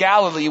ruler in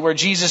Galilee where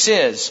Jesus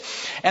is.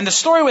 And the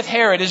story with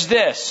Herod is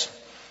this.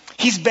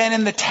 He's been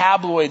in the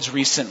tabloids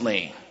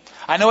recently.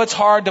 I know it's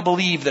hard to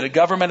believe that a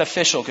government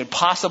official could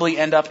possibly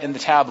end up in the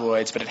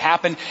tabloids, but it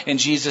happened in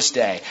Jesus'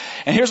 day.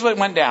 And here's what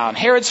went down.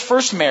 Herod's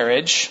first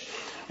marriage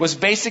was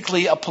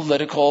basically a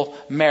political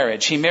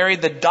marriage. He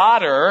married the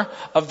daughter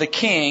of the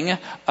king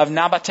of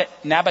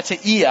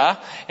Nabatea,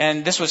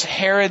 and this was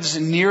Herod's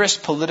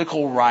nearest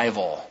political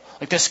rival.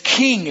 Like this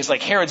king is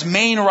like Herod's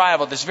main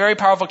rival, this very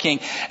powerful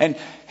king. And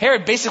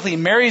Herod basically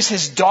marries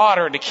his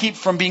daughter to keep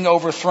from being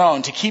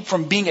overthrown, to keep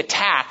from being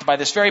attacked by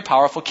this very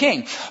powerful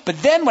king.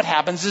 But then what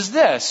happens is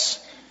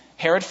this.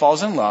 Herod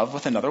falls in love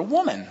with another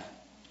woman.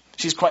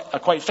 She's a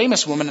quite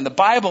famous woman in the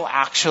Bible,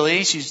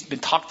 actually. She's been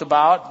talked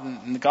about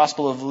in the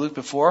Gospel of Luke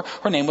before.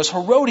 Her name was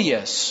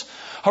Herodias.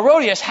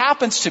 Herodias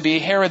happens to be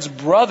Herod's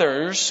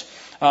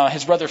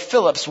his brother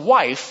Philip's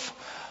wife.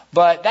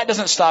 But that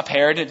doesn't stop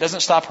Herod. It doesn't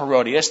stop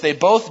Herodias. They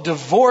both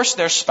divorce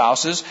their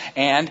spouses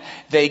and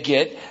they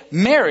get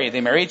married.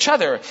 They marry each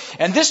other.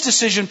 And this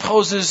decision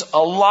poses a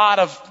lot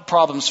of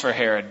problems for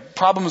Herod.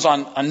 Problems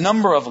on a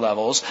number of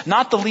levels,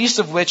 not the least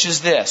of which is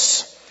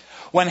this.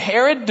 When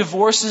Herod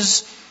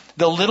divorces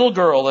the little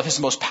girl of his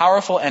most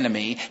powerful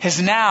enemy,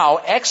 his now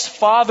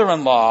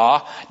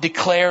ex-father-in-law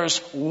declares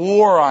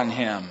war on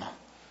him.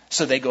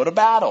 So they go to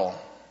battle.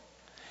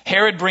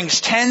 Herod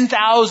brings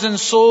 10,000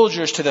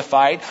 soldiers to the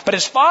fight, but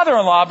his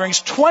father-in-law brings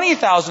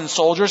 20,000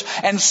 soldiers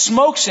and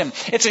smokes him.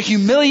 It's a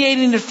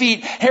humiliating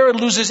defeat. Herod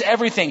loses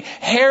everything.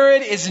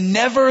 Herod is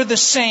never the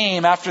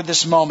same after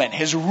this moment.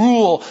 His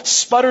rule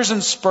sputters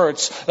and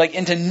spurts like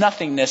into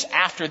nothingness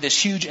after this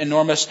huge,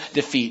 enormous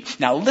defeat.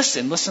 Now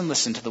listen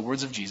to the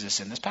words of Jesus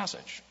in this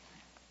passage.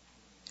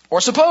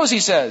 Or suppose,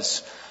 he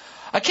says,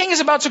 a king is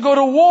about to go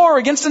to war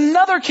against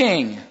another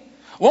king.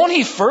 Won't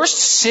he first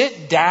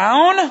sit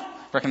down?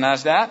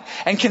 Recognize that?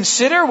 And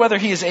consider whether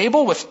he is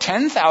able with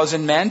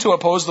 10,000 men to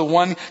oppose the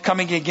one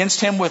coming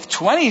against him with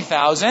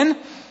 20,000.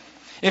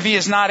 If he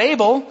is not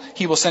able,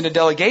 he will send a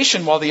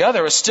delegation while the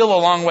other is still a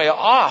long way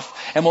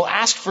off and will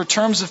ask for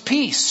terms of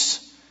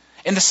peace.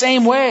 In the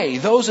same way,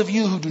 those of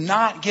you who do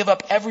not give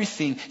up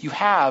everything you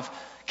have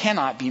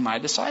cannot be my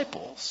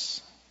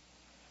disciples.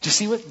 Do you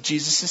see what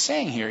Jesus is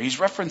saying here? He's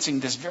referencing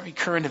this very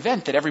current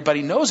event that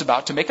everybody knows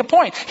about to make a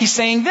point. He's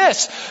saying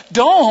this: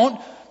 don't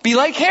be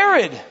like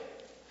Herod.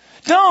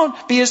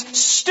 Don't be as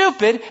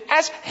stupid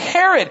as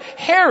Herod.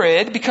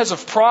 Herod, because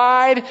of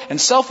pride and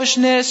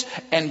selfishness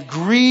and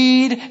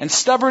greed and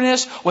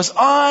stubbornness, was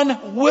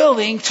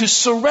unwilling to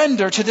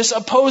surrender to this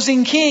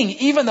opposing king,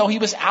 even though he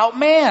was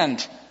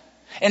outmanned.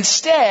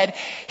 Instead,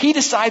 he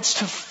decides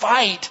to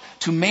fight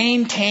to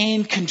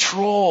maintain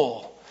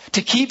control,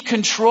 to keep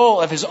control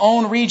of his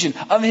own region,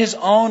 of his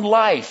own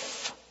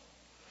life.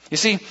 You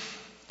see,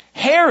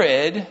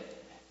 Herod,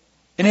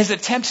 in his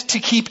attempt to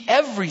keep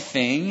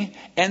everything,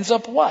 ends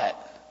up what?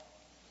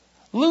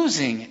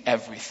 Losing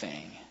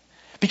everything.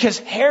 Because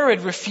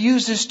Herod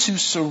refuses to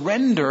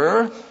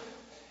surrender,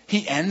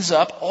 he ends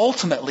up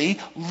ultimately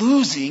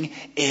losing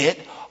it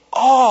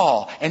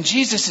all. And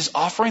Jesus is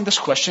offering this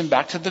question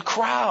back to the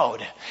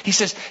crowd. He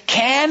says,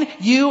 can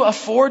you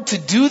afford to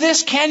do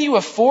this? Can you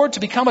afford to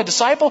become a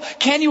disciple?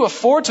 Can you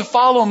afford to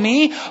follow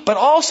me? But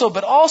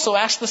also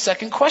ask the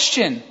second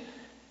question.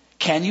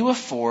 Can you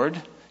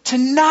afford to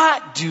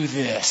not do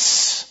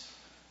this?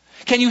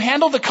 Can you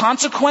handle the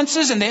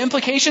consequences and the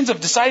implications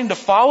of deciding to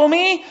follow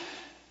me?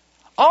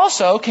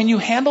 Also, can you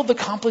handle the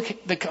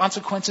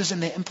consequences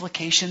and the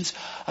implications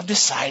of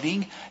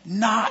deciding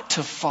not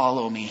to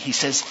follow me? He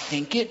says,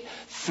 think it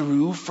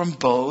through from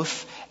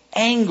both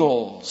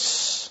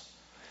angles.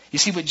 You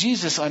see, what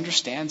Jesus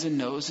understands and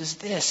knows is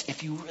this: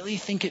 if you really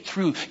think it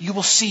through, you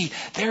will see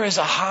there is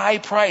a high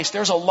price.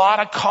 There's a lot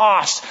of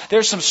cost.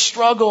 There's some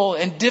struggle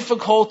and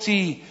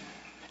difficulty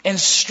and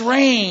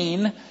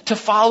strain to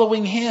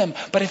following him.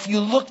 But if you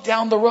look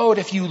down the road,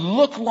 if you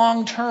look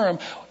long term,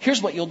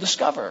 here's what you'll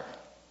discover.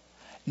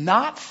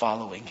 Not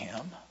following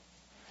him,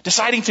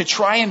 deciding to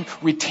try and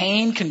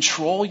retain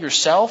control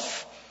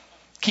yourself,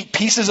 keep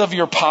pieces of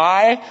your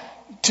pie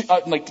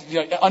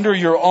under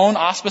your own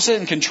auspices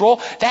and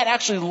control, that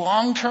actually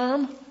long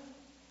term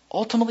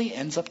ultimately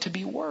ends up to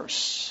be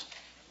worse.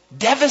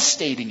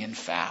 Devastating, in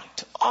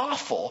fact.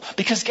 Awful.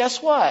 Because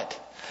guess what?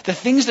 The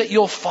things that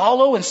you'll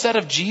follow instead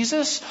of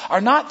Jesus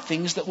are not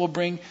things that will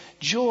bring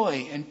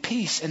joy and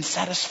peace and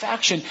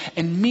satisfaction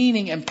and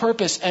meaning and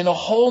purpose and a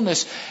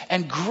wholeness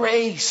and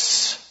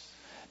grace.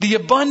 The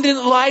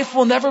abundant life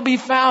will never be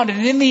found.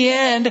 And in the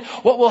end,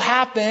 what will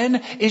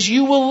happen is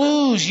you will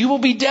lose. You will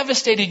be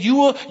devastated.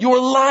 Your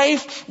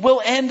life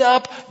will end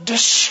up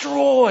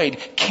destroyed.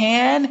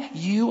 Can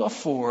you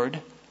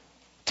afford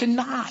to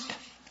not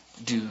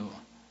do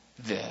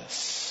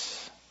this?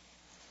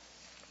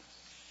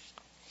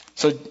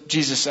 So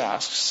Jesus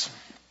asks,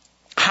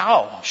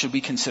 how should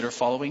we consider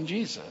following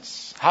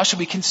Jesus? How should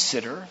we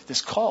consider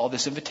this call,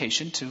 this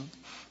invitation to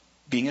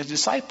being a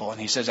disciple? And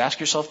he says,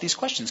 ask yourself these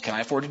questions. Can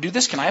I afford to do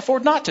this? Can I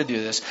afford not to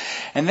do this?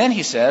 And then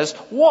he says,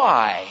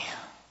 why?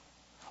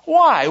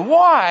 Why?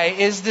 Why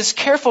is this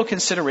careful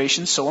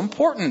consideration so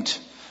important?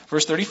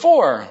 Verse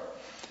 34.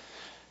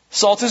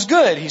 Salt is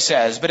good, he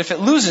says, but if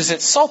it loses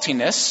its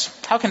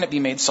saltiness, how can it be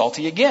made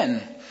salty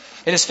again?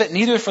 It is fit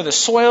neither for the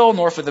soil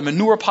nor for the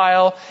manure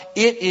pile.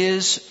 It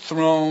is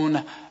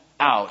thrown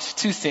out.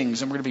 Two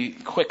things, and we're going to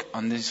be quick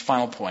on these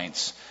final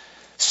points.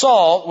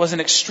 Salt was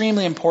an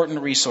extremely important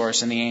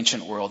resource in the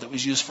ancient world. It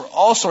was used for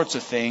all sorts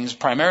of things,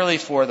 primarily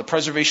for the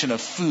preservation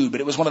of food,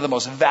 but it was one of the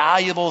most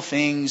valuable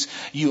things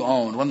you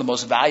owned, one of the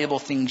most valuable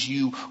things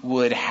you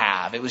would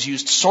have. It was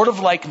used sort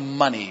of like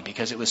money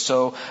because it was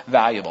so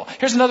valuable.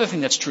 Here's another thing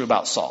that's true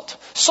about salt.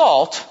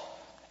 Salt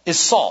is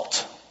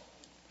salt.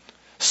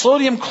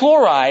 Sodium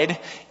chloride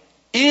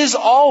is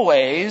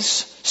always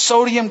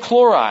sodium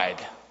chloride.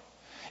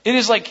 It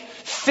is like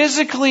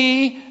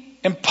physically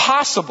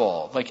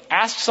impossible. Like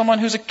ask someone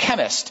who's a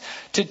chemist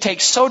to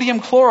take sodium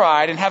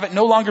chloride and have it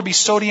no longer be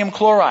sodium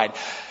chloride.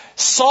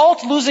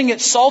 Salt losing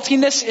its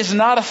saltiness is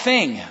not a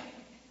thing.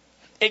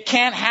 It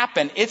can't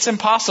happen. It's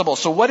impossible.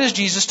 So what is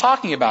Jesus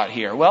talking about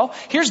here? Well,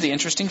 here's the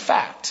interesting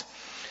fact.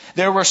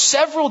 There were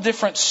several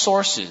different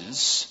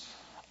sources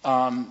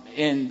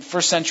in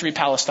first century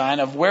Palestine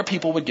of where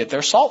people would get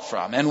their salt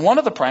from. And one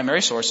of the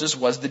primary sources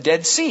was the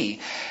Dead Sea.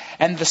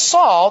 And the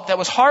salt that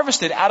was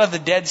harvested out of the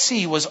Dead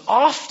Sea was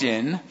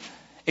often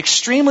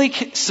extremely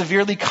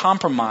severely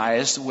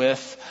compromised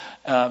with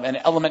an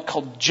element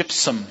called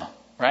gypsum,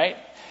 right?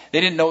 They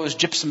didn't know it was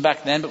gypsum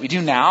back then, but we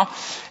do now.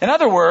 In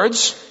other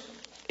words,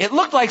 it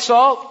looked like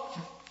salt.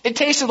 It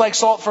tasted like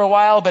salt for a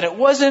while, but it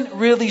wasn't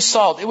really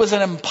salt. It was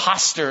an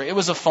imposter. It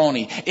was a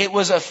phony. It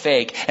was a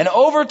fake. And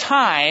over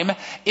time,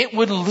 it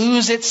would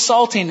lose its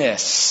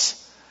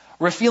saltiness,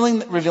 revealing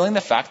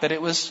the fact that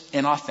it was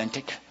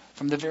inauthentic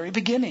from the very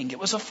beginning. It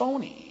was a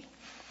phony.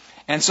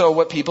 And so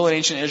what people in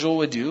ancient Israel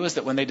would do is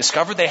that when they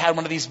discovered they had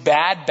one of these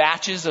bad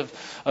batches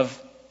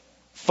of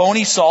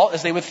phony salt,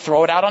 is they would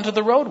throw it out onto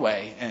the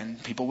roadway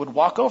and people would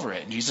walk over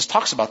it. And Jesus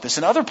talks about this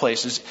in other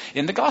places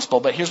in the gospel.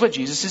 But here's what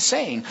Jesus is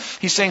saying.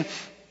 He's saying,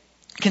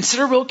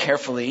 consider real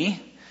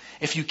carefully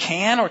if you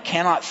can or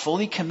cannot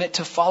fully commit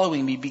to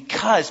following me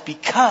because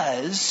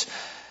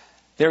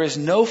there is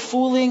no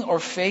fooling or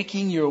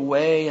faking your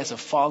way as a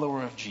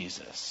follower of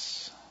Jesus.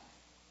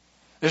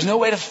 There's no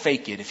way to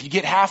fake it. If you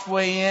get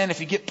halfway in,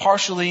 if you get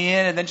partially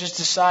in and then just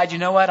decide, you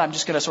know what, I'm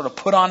just going to sort of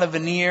put on a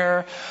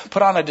veneer,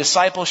 put on a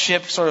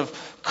discipleship sort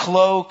of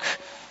cloak,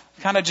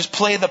 kind of just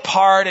play the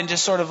part and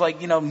just sort of like,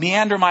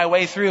 meander my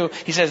way through.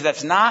 He says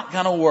that's not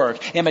going to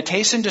work.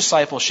 Imitation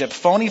discipleship,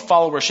 phony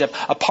followership,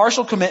 a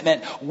partial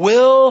commitment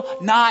will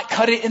not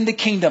cut it in the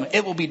kingdom.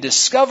 It will be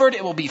discovered,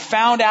 it will be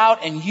found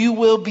out, and you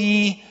will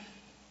be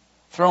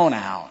thrown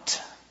out.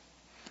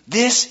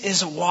 This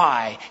is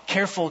why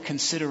careful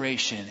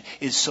consideration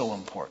is so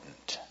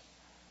important.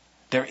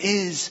 There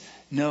is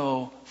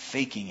no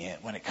faking it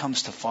when it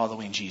comes to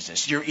following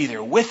Jesus. You're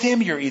either with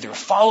him, you're either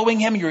following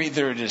him, you're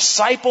either a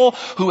disciple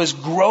who is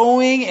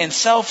growing in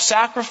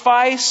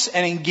self-sacrifice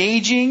and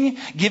engaging,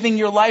 giving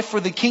your life for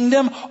the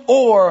kingdom,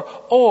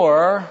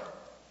 or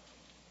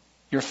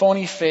you're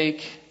phony,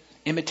 fake,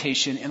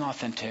 imitation,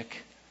 inauthentic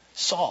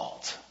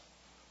salt.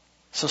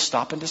 So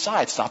stop and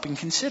decide, stop and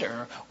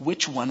consider,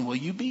 which one will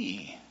you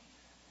be?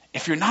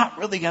 If you're not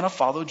really going to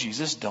follow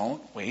Jesus,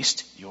 don't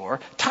waste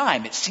your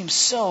time. It seems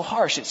so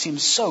harsh. It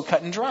seems so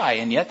cut and dry.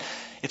 And yet,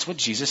 it's what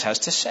Jesus has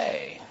to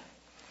say.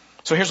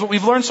 So here's what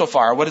we've learned so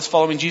far. What does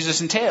following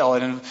Jesus entail?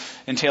 It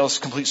entails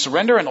complete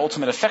surrender and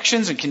ultimate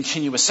affections and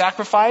continuous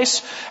sacrifice.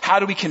 How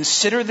do we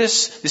consider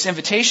this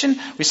invitation?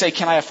 We say,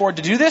 can I afford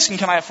to do this? And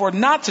can I afford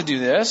not to do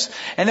this?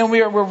 And then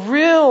we're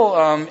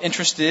real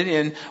interested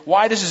in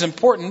why this is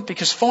important,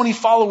 because phony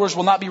followers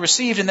will not be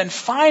received. And then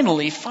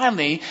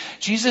finally,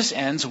 Jesus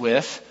ends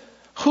with,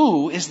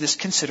 who is this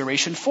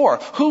consideration for?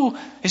 Who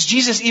is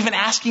Jesus even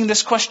asking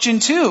this question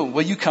to?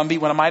 Will you come be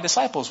one of my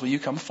disciples? Will you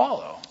come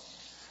follow?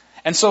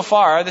 And so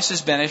far, this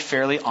has been a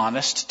fairly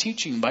honest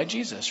teaching by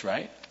Jesus,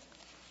 right?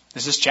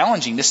 This is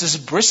challenging. This is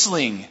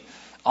bristling,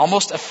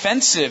 almost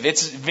offensive.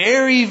 It's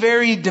very,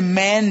 very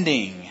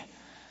demanding.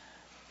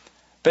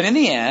 But in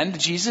the end,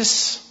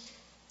 Jesus,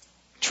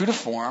 true to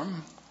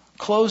form,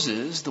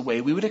 closes the way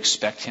we would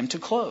expect him to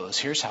close.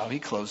 Here's how he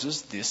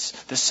closes this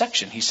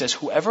section. He says,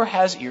 whoever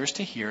has ears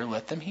to hear,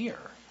 let them hear.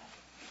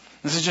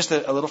 This is just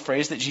a little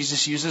phrase that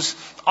Jesus uses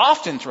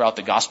often throughout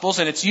the Gospels,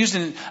 and it's used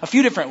in a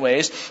few different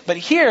ways. But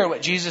here,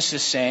 what Jesus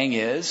is saying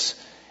is,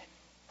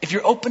 if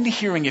you're open to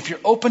hearing, if you're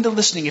open to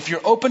listening, if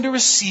you're open to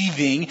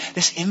receiving,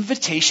 this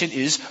invitation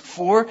is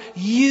for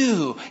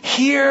you.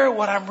 Hear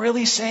what I'm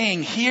really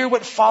saying. Hear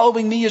what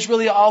following me is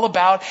really all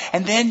about,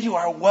 and then you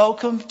are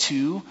welcome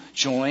to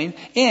join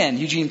in.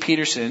 Eugene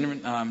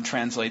Peterson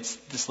translates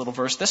this little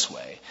verse this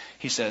way.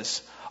 He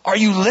says, are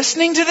you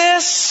listening to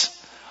this?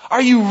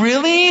 Are you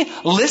really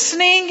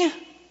listening?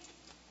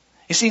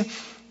 You see,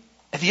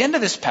 at the end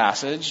of this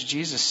passage,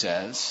 Jesus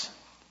says,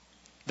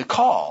 the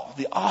call,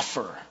 the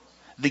offer,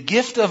 the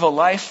gift of a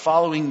life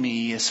following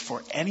me is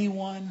for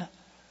anyone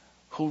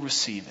who'll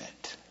receive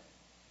it.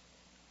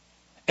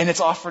 And it's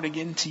offered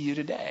again to you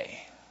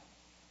today.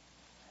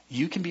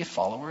 You can be a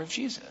follower of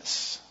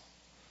Jesus.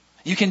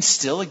 You can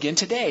still again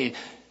today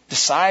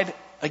decide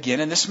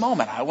again in this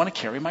moment, I want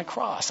to carry my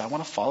cross. I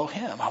want to follow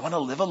him. I want to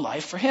live a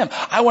life for him.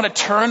 I want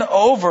to turn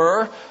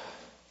over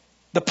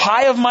the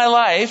pie of my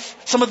life,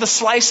 some of the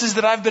slices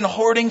that I've been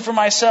hoarding for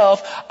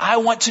myself. I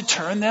want to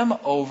turn them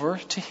over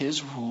to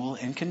his rule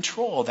and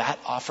control. That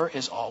offer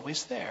is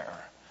always there.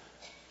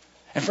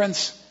 And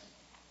friends,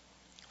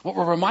 what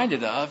we're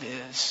reminded of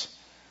is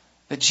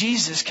that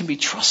Jesus can be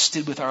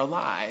trusted with our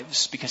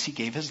lives because he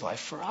gave his life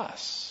for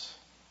us.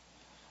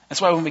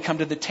 That's why when we come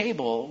to the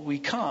table, we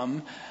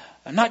come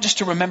not just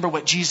to remember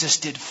what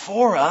Jesus did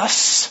for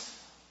us,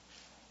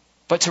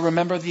 but to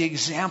remember the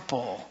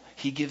example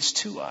he gives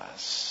to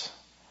us.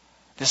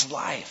 this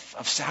life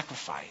of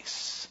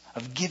sacrifice,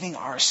 of giving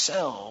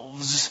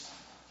ourselves,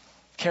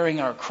 carrying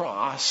our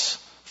cross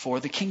for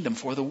the kingdom,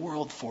 for the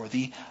world, for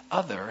the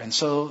other. And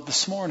so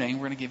this morning,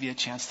 we're going to give you a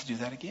chance to do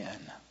that again.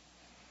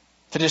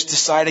 To just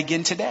decide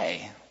again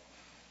today.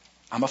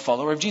 I'm a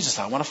follower of Jesus.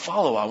 I want to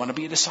follow. I want to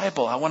be a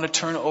disciple. I want to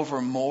turn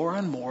over more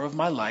and more of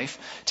my life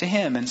to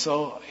Him. And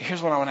so here's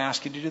what I want to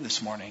ask you to do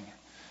this morning.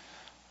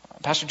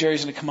 Pastor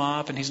Jerry's going to come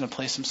up and he's going to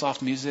play some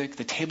soft music.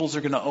 The tables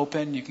are going to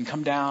open. You can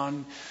come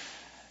down,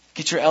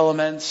 get your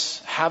elements,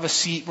 have a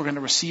seat. We're going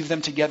to receive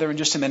them together in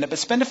just a minute. But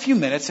spend a few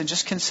minutes and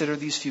just consider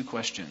these few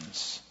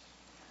questions.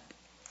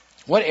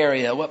 What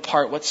area, what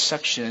part, what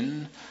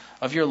section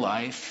of your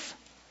life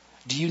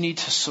do you need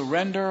to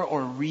surrender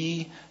or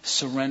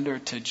re-surrender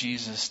to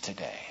Jesus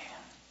today?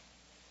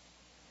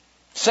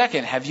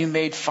 Second, have you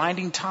made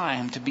finding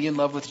time to be in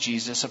love with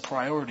Jesus a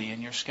priority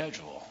in your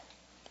schedule?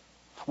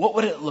 What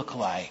would it look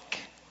like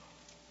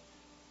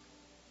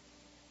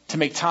to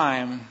make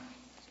time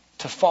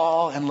to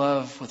fall in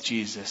love with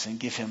Jesus and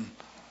give Him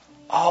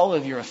all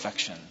of your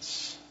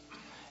affections?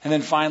 And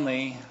then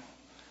finally,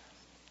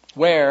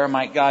 where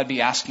might God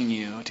be asking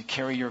you to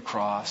carry your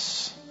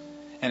cross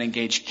and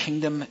engage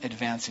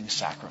kingdom-advancing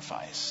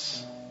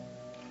sacrifice?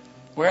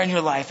 Where in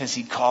your life has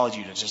He called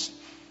you to just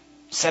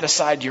set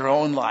aside your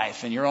own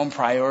life and your own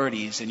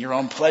priorities and your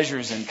own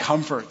pleasures and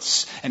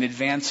comforts and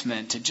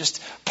advancement to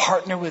just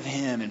partner with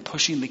Him in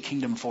pushing the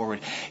kingdom forward,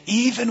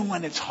 even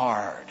when it's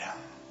hard?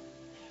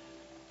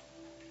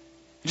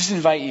 I just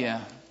invite you,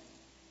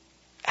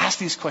 ask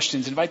these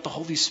questions, invite the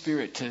Holy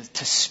Spirit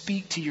to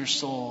speak to your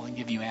soul and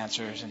give you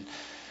answers. And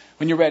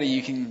when you're ready,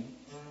 you can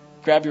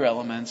grab your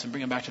elements and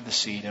bring them back to the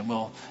seat, and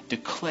we'll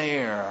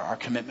declare our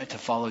commitment to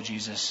follow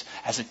Jesus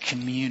as a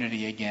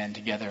community again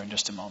together in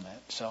just a moment.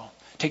 So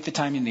take the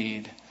time you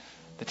need.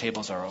 The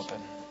tables are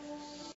open.